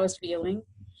of what I was feeling.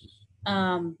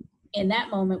 In that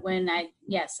moment when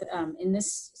in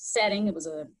this setting, it was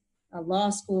a law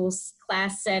school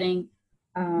class setting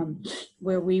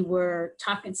where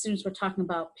students were talking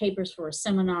about papers for a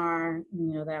seminar,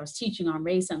 that I was teaching on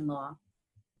race and law.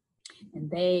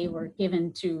 And they were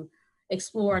given to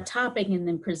explore a topic and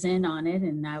then present on it,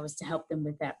 and I was to help them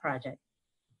with that project.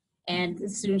 And the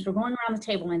students were going around the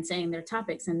table and saying their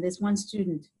topics, and this one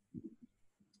student,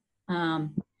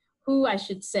 who I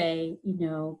should say,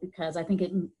 because I think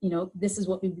this is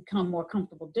what we've become more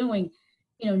comfortable doing,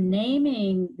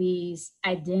 naming these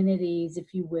identities,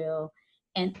 if you will.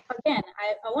 And again,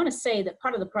 I want to say that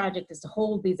part of the project is to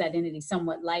hold these identities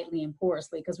somewhat lightly and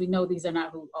porously, because we know these are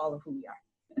not all of who we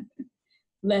are.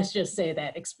 Let's just say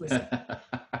that explicitly.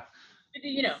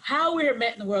 How we're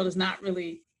met in the world is not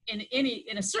really,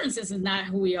 in a certain sense, is not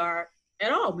who we are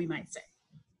at all, we might say.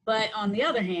 But on the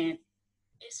other hand,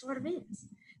 it sort of is.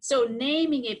 So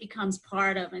naming it becomes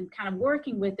part of, and kind of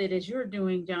working with it as you're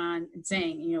doing, John, and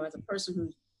saying, as a person who,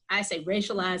 I say,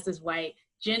 racialized as white,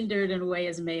 gendered in a way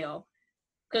as male,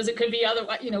 because it could be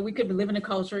otherwise, we could live in a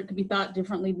culture, it could be thought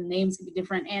differently, the names could be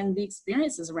different, and the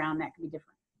experiences around that could be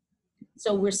different.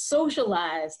 So we're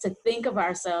socialized to think of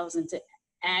ourselves and to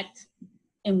act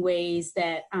in ways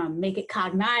that make it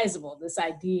cognizable, this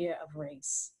idea of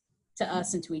race, to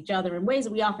us and to each other in ways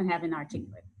that we often haven't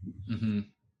articulated. Mm-hmm.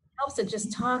 Helps to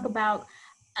just talk about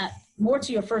back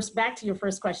to your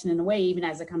first question in a way, even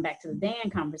as I come back to the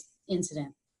Dan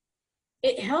incident.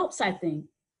 It helps, I think,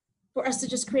 for us to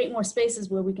just create more spaces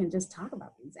where we can just talk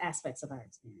about these aspects of our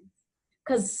experience.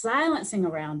 Because silencing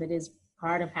around it is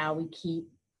part of how we keep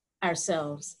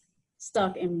ourselves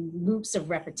stuck in loops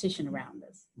of repetition around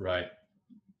us. Right.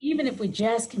 Even if we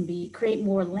just can create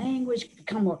more language,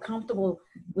 become more comfortable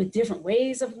with different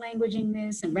ways of languaging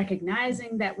this and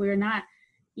recognizing that we're not,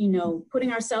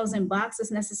 putting ourselves in boxes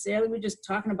necessarily. We're just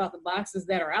talking about the boxes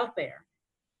that are out there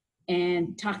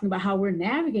and talking about how we're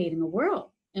navigating a world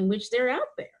in which they're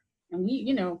out there. And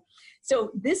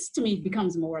so this to me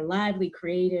becomes a more lively,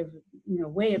 creative,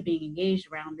 way of being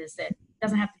engaged around this that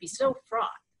doesn't have to be so fraught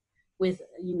with,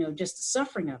 just the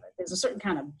suffering of it. There's a certain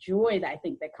kind of joy that I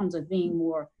think that comes with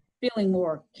feeling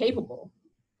more capable,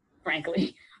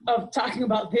 frankly, of talking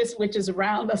about this, which is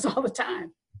around us all the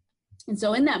time. And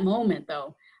so in that moment,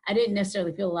 though, I didn't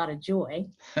necessarily feel a lot of joy.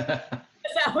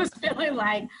 I was feeling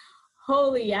like,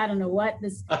 holy, I don't know what,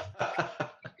 this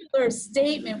particular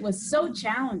statement was so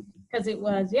challenging because it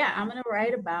was, yeah, I'm going to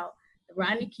write about the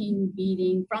Rodney King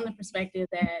beating from the perspective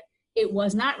that it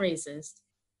was not racist.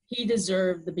 He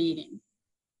deserved the beating.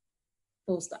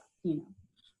 Full stop, you know.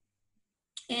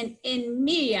 And in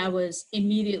me, I was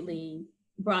immediately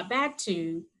brought back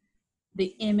to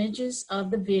the images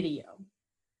of the video.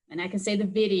 And I can say the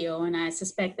video, and I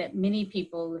suspect that many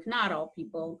people, if not all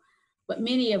people, but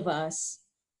many of us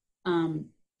from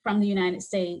the United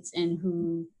States and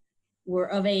who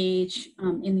were of age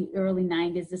in the early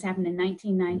 90s, this happened in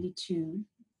 1992.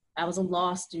 I was a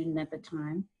law student at the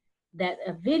time, that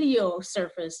a video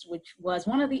surfaced, which was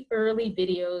one of the early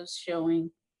videos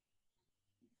showing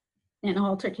an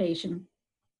altercation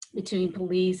between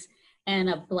police and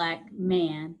a Black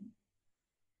man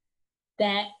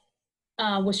that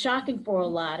was shocking for a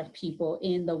lot of people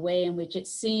in the way in which it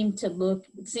seemed to look,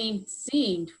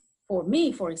 seemed for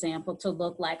me, for example, to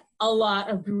look like a lot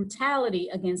of brutality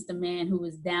against a man who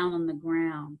was down on the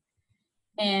ground.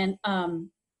 And,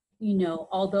 you know,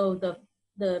 although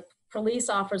the police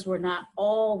officers were not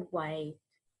all white,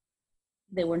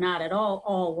 they were not at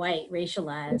all white,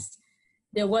 racialized,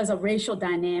 there was a racial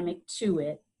dynamic to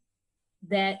it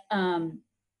that,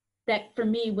 that for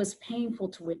me was painful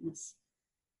to witness.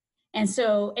 And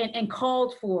so, and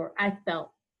called for, I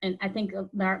felt, and I think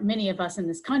many of us in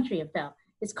this country have felt,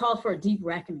 it's called for a deep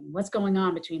reckoning. What's going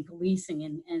on between policing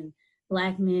and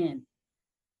Black men?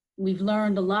 We've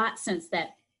learned a lot since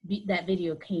that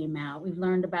video came out. We've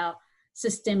learned about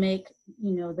systemic,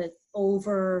 you know, the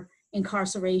over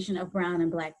incarceration of brown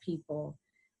and Black people.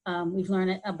 We've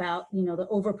learned about, you know, the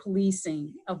over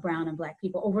policing of brown and Black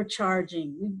people,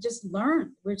 overcharging. We've just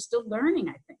learned. We're still learning,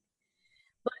 I think.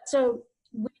 But so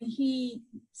when he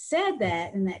said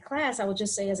that in that class, I would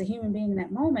just say, as a human being in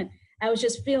that moment, I was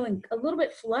just feeling a little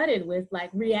bit flooded with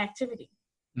like reactivity.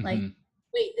 Mm-hmm. Like,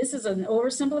 wait, this is an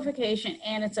oversimplification,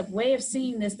 and it's a way of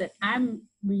seeing this that I'm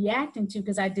reacting to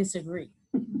because I disagree.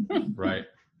 Right.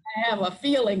 I have a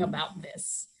feeling about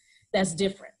this that's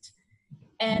different.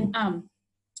 And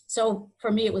so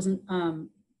for me, it was a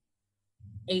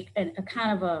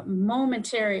kind of a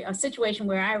momentary, a situation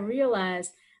where I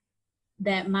realized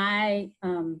that my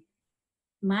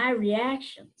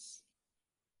reactions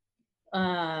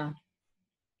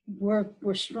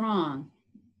were strong,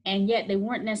 and yet they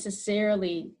weren't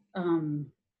necessarily,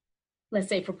 let's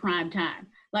say, for prime time.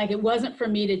 Like, it wasn't for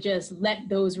me to just let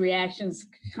those reactions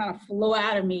kind of flow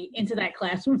out of me into that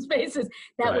classroom spaces.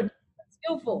 That would be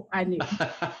skillful, I knew.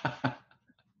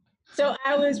 So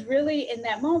I was really in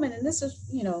that moment, and this was,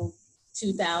 you know,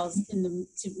 2000, in the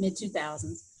mid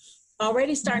 2000s,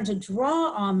 already starting to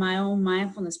draw on my own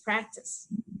mindfulness practice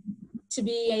to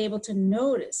be able to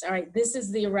notice, all right, this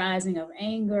is the arising of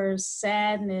anger,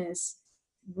 sadness,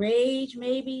 rage,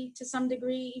 maybe to some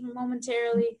degree, even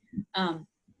momentarily,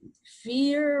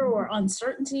 fear or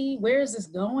uncertainty. Where is this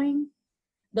going?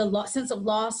 The sense of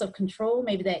loss of control,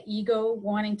 maybe that ego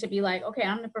wanting to be like, okay,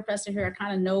 I'm the professor here. I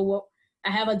kind of know what, I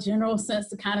have a general sense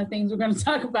the kind of things we're going to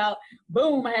talk about.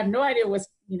 Boom, I have no idea what's,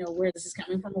 you know, where this is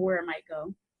coming from or where it might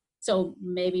go. So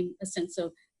maybe a sense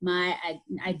of my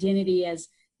identity as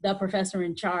the professor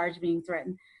in charge being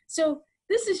threatened. So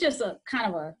this is just a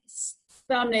kind of a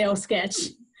thumbnail sketch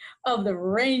of the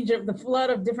range of the flood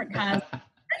of different kinds,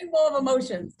 rainbow of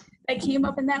emotions that came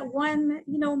up in that one,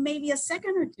 you know, maybe a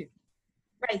second or two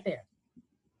right there.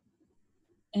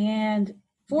 And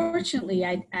fortunately,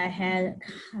 I had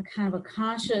a kind of a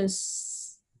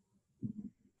conscious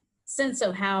sense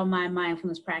of how my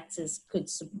mindfulness practices could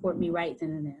support me right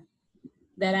then and there.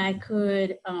 That I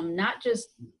could not just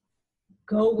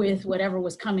go with whatever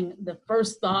was coming, the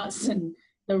first thoughts and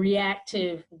the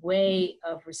reactive way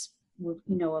of, you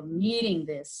know, of meeting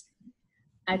this.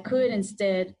 I could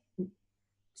instead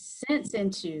sense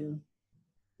into,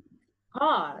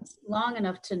 pause long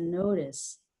enough to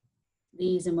notice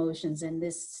these emotions and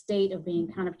this state of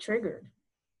being kind of triggered.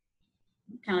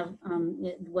 Kind of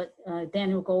what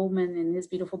Daniel Goleman in his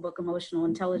beautiful book, Emotional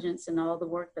Intelligence, and all the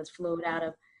work that's flowed out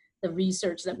of the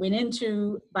research that went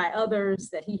into by others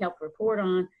that he helped report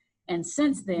on. And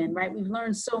since then, right, we've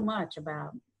learned so much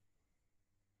about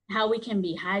how we can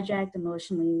be hijacked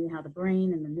emotionally, how the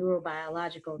brain and the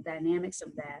neurobiological dynamics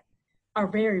of that are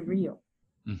very real.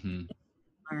 Mm-hmm.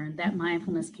 Learn that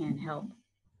mindfulness can help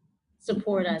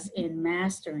support us in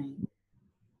mastering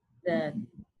the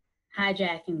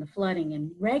hijacking, the flooding,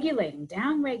 and regulating,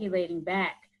 down-regulating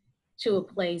back to a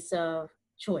place of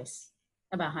choice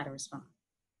about how to respond.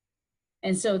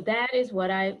 And so that is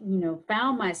what I,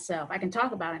 found myself. I can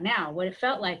talk about it now. What it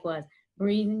felt like was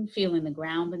breathing, feeling the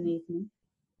ground beneath me,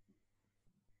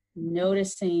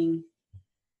 noticing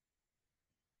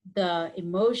the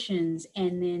emotions,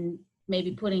 and then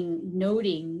maybe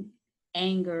noting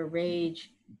anger,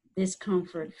 rage,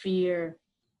 discomfort, fear,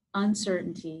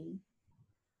 uncertainty,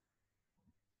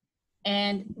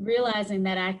 and realizing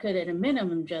that I could, at a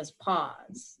minimum, just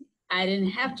pause. I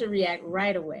didn't have to react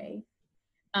right away.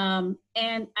 And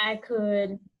I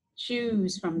could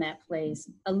choose from that place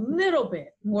a little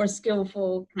bit more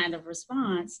skillful kind of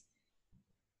response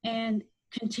and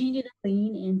continue to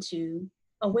lean into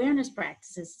awareness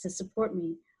practices to support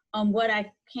me. What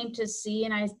I came to see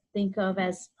and I think of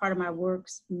as part of my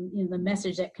works, the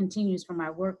message that continues from my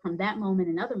work from that moment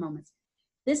and other moments,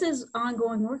 this is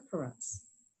ongoing work for us.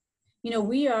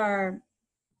 We are,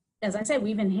 as I said,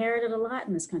 we've inherited a lot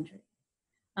in this country.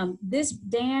 This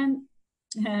Dan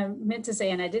meant to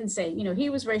say, and I didn't say, he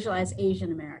was racialized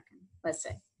Asian American, let's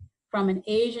say, from an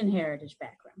Asian heritage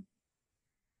background.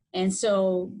 And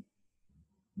so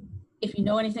if you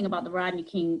know anything about the Rodney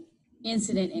King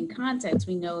incident in context,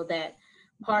 we know that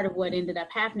part of what ended up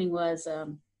happening was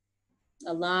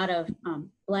a lot of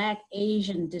Black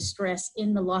Asian distress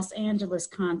in the Los Angeles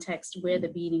context where the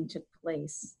beating took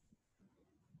place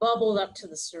bubbled up to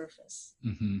the surface.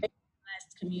 Mm-hmm.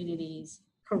 Communities,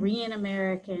 Korean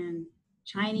American,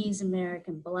 Chinese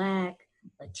American, Black,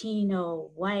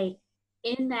 Latino, white,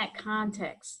 in that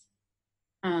context,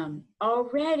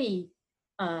 already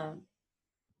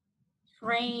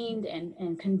trained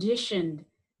and conditioned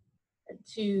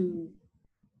to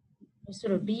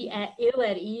sort of be ill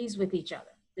at ease with each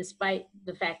other, despite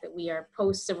the fact that we are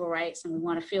post-civil rights and we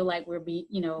want to feel like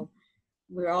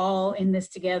we're all in this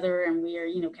together and we are,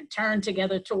 can turn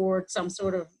together toward some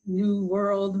sort of new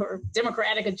world or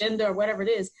democratic agenda or whatever it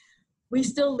is. We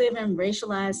still live in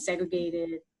racialized,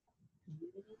 segregated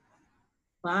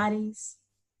bodies.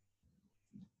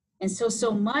 And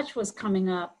so much was coming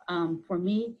up for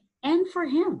me and for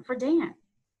him, for Dan,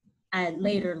 I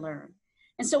later learned.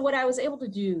 And so what I was able to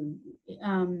do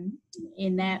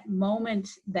in that moment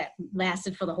that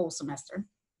lasted for the whole semester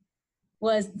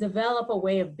was develop a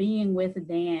way of being with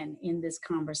Dan in this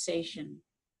conversation,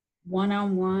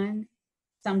 one-on-one,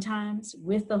 sometimes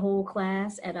with the whole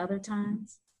class at other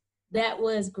times, that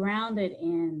was grounded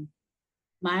in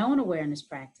my own awareness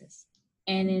practice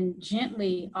and in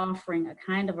gently offering a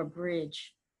kind of a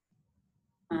bridge,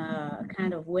 a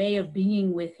kind of way of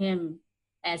being with him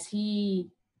as he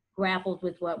grappled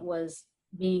with what was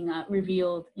being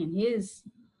revealed in his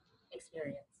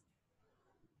experience.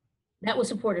 That was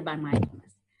supported by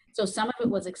mindfulness. So some of it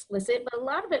was explicit, but a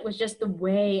lot of it was just the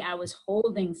way I was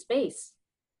holding space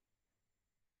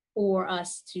for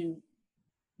us to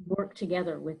work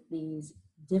together with these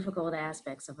difficult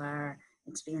aspects of our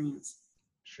experience.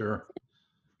 Sure.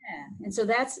 Yeah. And so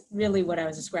that's really what I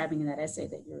was describing in that essay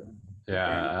that you're.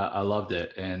 Yeah, I loved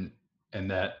it. And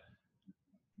that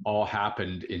all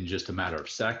happened in just a matter of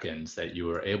seconds, that you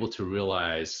were able to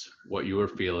realize what you were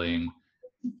feeling,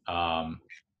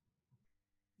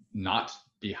 not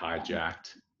be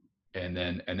hijacked, and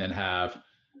then have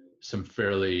some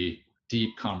fairly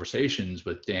deep conversations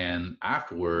with Dan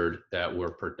afterward that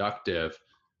were productive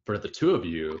for the two of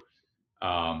you,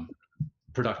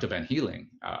 productive and healing,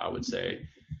 I would say.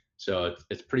 So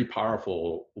it's pretty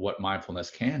powerful what mindfulness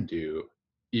can do.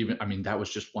 That was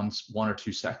just one or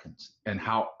 2 seconds, and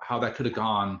how that could have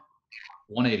gone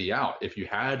 180 out if you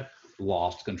had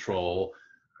lost control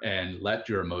and let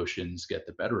your emotions get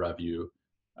the better of you.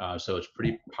 So it's a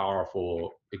pretty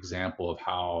powerful example of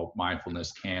how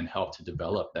mindfulness can help to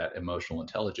develop that emotional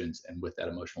intelligence. And with that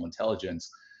emotional intelligence,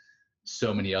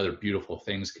 so many other beautiful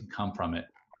things can come from it.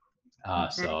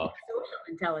 Social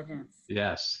intelligence.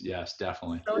 Yes,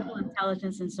 definitely. Social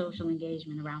intelligence and social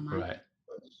engagement around mindfulness. Right.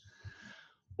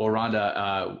 Well,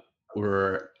 Rhonda,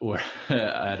 we're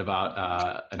at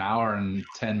about an hour and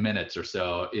 10 minutes or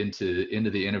so into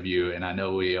the interview, and I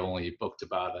know we only booked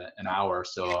about an hour,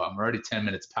 so I'm already 10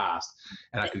 minutes past,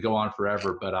 and I could go on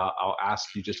forever, but I'll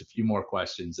ask you just a few more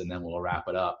questions and then we'll wrap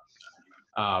it up.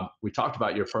 We talked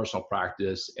about your personal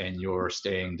practice and your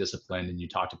staying disciplined, and you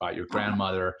talked about your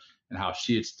grandmother and how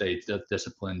she had stayed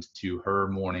disciplined to her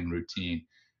morning routine.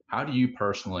 How do you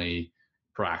personally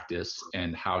practice,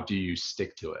 and how do you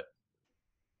stick to it?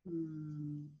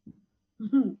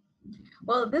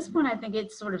 Well, at this point, I think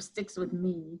it sort of sticks with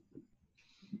me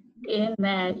in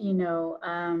that,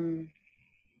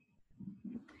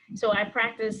 so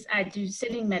I do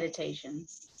sitting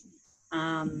meditations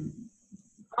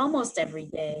almost every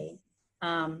day,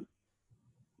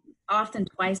 often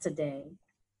twice a day.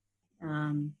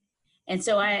 And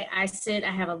so I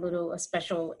have a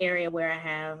special area where I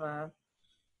have,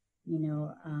 you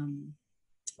know,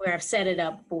 where I've set it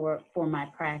up for my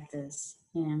practice,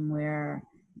 and where,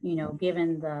 you know,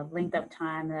 given the length of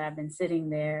time that I've been sitting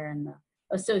there and the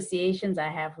associations I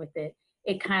have with it,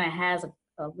 it kind of has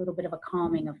a little bit of a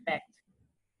calming effect.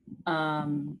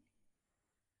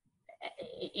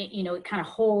 You know, it kind of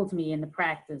holds me in the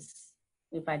practice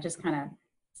if I just kind of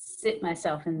sit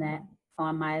myself in that,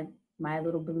 on my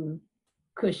little blue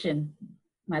cushion,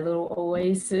 my little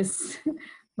oasis,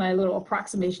 my little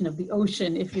approximation of the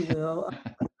ocean, if you will.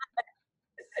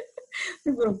 A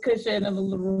little cushion and a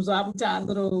little zabuton,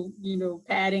 little, you know,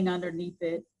 padding underneath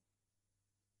it.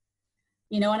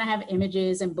 You know, and I have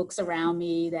images and books around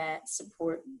me that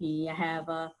support me. I have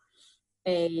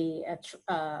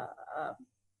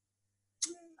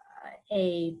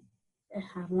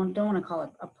don't want to call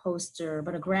it a poster,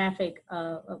 but a graphic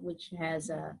which has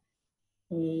a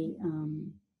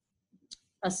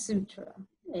sutra,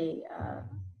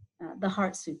 the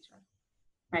Heart Sutra,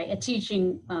 right? A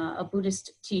teaching, a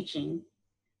Buddhist teaching,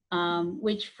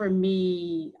 which for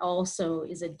me also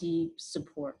is a deep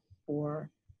support for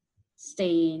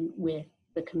staying with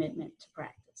the commitment to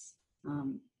practice.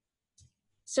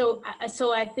 So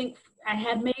I think I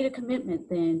had made a commitment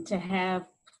then to have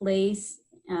place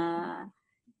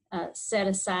set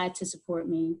aside to support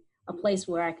me, a place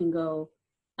where I can go.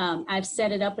 I've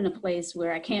set it up in a place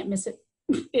where I can't miss it.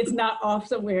 It's not off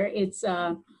somewhere. It's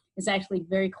actually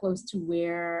very close to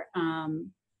where,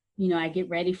 you know, I get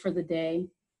ready for the day.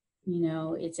 You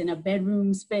know, it's in a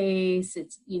bedroom space.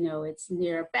 It's, you know, it's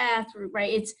near a bathroom,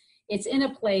 right? It's in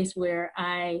a place where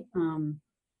I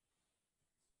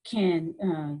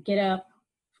can get up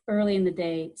early in the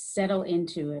day, settle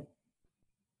into it,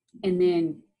 and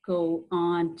then go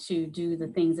on to do the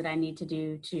things that I need to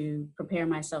do to prepare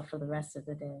myself for the rest of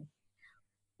the day.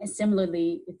 And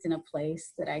similarly, it's in a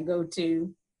place that I go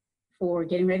to for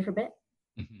getting ready for bed.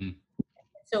 Mm-hmm.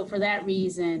 So for that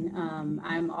reason,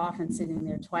 I'm often sitting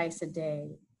there twice a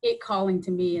day, it calling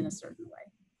to me in a certain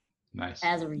way. Nice.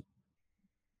 As a reason.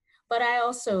 But I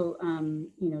also,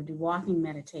 you know, do walking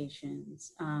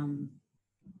meditations.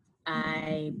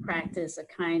 I practice a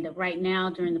kind of, right now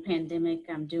during the pandemic,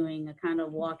 I'm doing a kind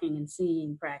of walking and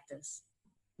seeing practice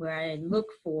where I look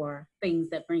for things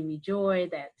that bring me joy,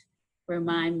 that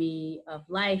remind me of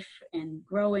life and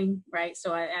growing, right?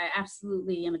 So I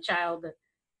absolutely am a child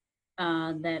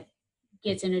that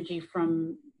gets energy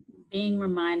from being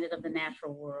reminded of the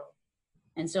natural world.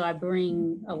 And so I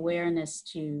bring awareness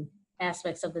to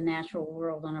aspects of the natural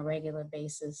world on a regular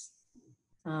basis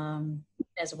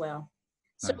as well.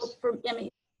 So nice. for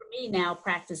me now,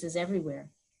 practice is everywhere.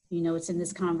 You know, it's in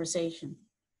this conversation.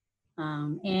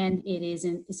 And it's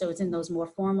in those more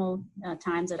formal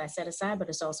times that I set aside, but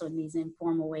it's also in these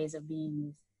informal ways of being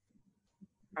with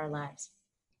our lives.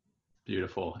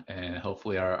 Beautiful. And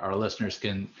hopefully our listeners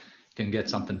can get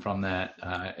something from that.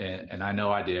 And I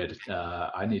know I did.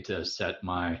 I need to set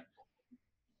my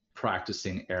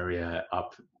practicing area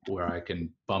up where I can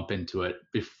bump into it,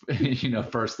 you know,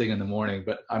 first thing in the morning.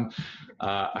 But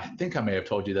I think I may have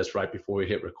told you this right before we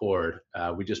hit record.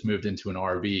 We just moved into an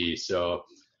RV, so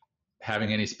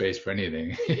having any space for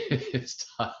anything is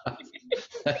tough.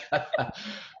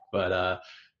 But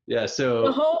yeah, so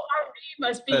the whole RV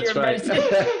must be your right.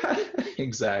 meditation.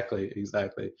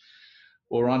 Exactly.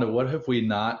 Well, Rhonda, what have we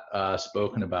not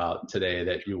spoken about today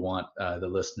that you want the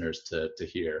listeners to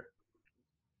hear?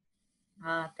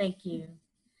 Thank you.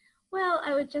 Well,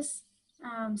 I would just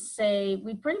say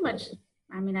we pretty much,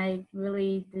 I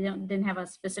really didn't have a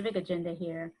specific agenda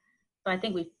here, but I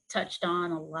think we've touched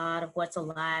on a lot of what's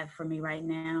alive for me right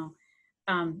now.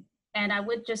 And I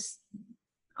would just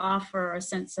offer a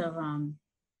sense of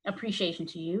appreciation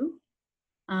to you,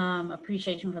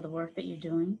 appreciation for the work that you're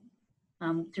doing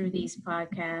through these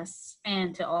podcasts,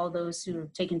 and to all those who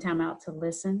have taken time out to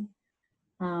listen.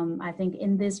 I think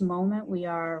in this moment, we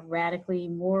are radically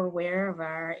more aware of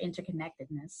our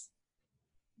interconnectedness.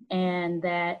 And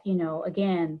that, you know,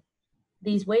 again,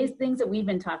 these things that we've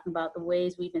been talking about, the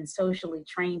ways we've been socially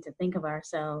trained to think of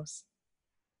ourselves,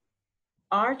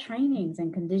 are trainings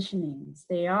and conditionings.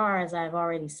 They are, as I've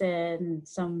already said, in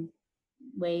some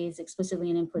ways, explicitly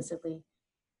and implicitly,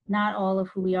 not all of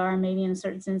who we are, maybe in a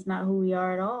certain sense, not who we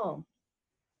are at all.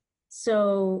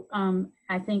 So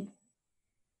I think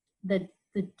the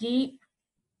deep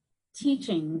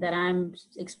teaching that I'm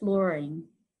exploring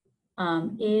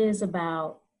is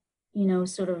about, you know,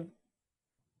 sort of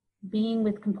being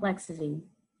with complexity,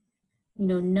 you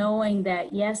know, knowing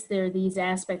that, yes, there are these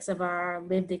aspects of our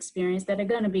lived experience that are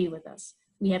going to be with us.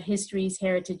 We have histories,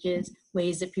 heritages,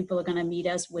 ways that people are going to meet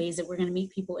us, ways that we're going to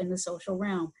meet people in the social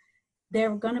realm.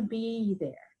 They're going to be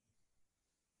there.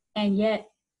 And yet,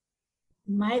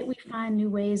 might we find new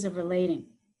ways of relating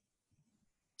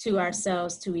to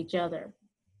ourselves, to each other?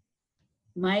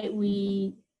 Might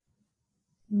we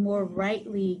more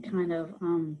rightly kind of,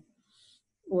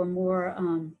 or more,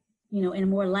 in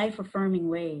more life-affirming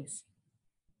ways,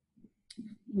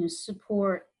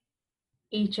 support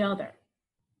each other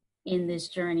in this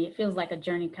journey? It feels like a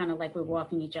journey, kind of like we're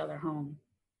walking each other home.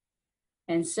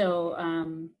 And so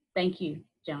thank you,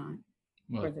 John,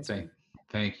 for this.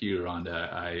 Thank you,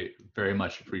 Rhonda. I very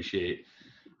much appreciate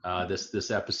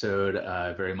this episode.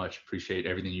 I very much appreciate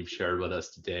everything you've shared with us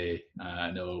today.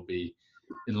 I know it'll be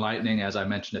enlightening, as I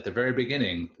mentioned at the very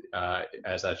beginning,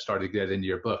 as I've started to get into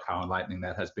your book, how enlightening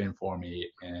that has been for me.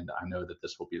 And I know that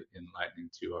this will be enlightening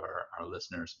to our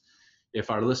listeners. If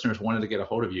our listeners wanted to get a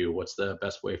hold of you, what's the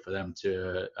best way for them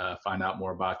to find out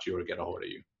more about you or get a hold of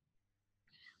you?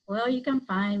 Well, you can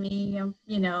find me,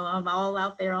 I'm all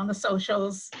out there on the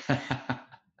socials.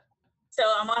 So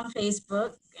I'm on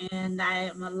Facebook, and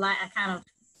I kind of,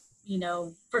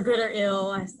 for good or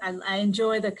ill, I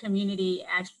enjoy the community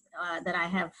that I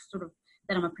have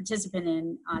that I'm a participant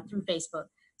in through Facebook.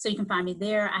 So you can find me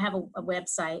there. I have a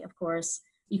website, of course.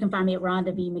 You can find me at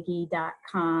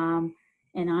rhondavmcgee.com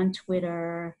and on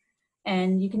Twitter.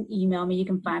 And you can email me. You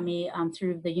can find me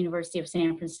through the University of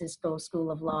San Francisco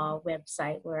School of Law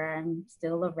website, where I'm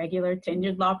still a regular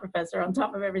tenured law professor on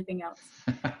top of everything else.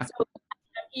 So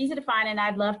easy to find, and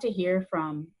I'd love to hear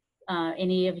from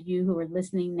any of you who are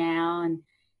listening now, and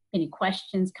any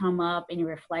questions come up, any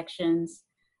reflections.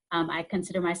 I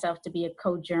consider myself to be a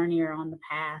co-journeyer on the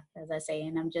path, as I say,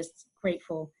 and I'm just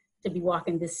grateful to be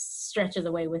walking this stretch of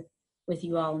the way with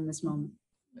you all in this moment.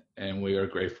 And we are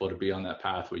grateful to be on that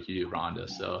path with you, Rhonda.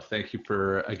 So thank you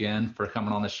for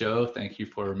coming on the show. Thank you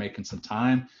for making some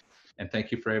time, and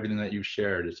thank you for everything that you've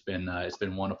shared. It's been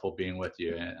wonderful being with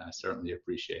you, and I certainly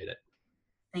appreciate it.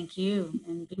 Thank you,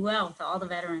 and be well to all the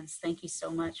veterans. Thank you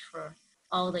so much for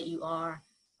all that you are,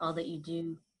 all that you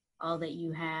do, all that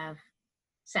you have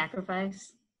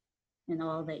sacrificed, and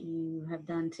all that you have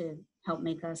done to help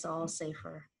make us all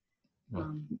safer.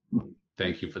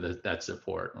 Thank you for that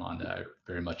support, Rhonda. I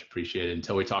very much appreciate it.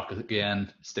 Until we talk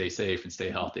again, stay safe and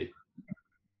stay healthy.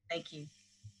 Thank you.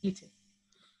 You too.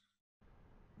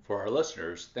 For our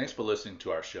listeners, thanks for listening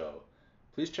to our show.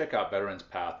 Please check out Veterans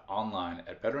Path online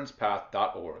at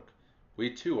veteranspath.org. We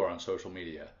too are on social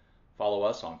media. Follow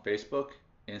us on Facebook,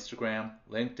 Instagram,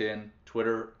 LinkedIn,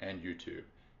 Twitter, and YouTube.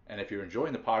 And if you're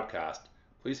enjoying the podcast,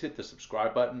 please hit the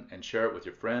subscribe button and share it with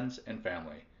your friends and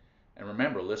family. And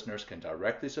remember, listeners can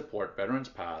directly support Veterans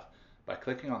Path by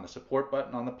clicking on the support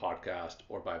button on the podcast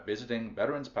or by visiting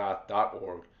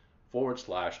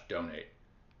veteranspath.org/donate.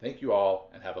 Thank you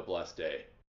all, and have a blessed day.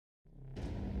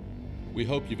 We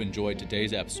hope you've enjoyed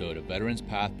today's episode of Veterans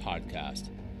Path Podcast.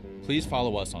 Please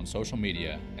follow us on social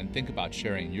media and think about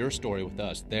sharing your story with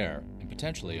us there and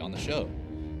potentially on the show.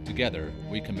 Together,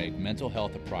 we can make mental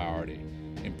health a priority,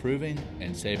 improving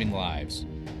and saving lives.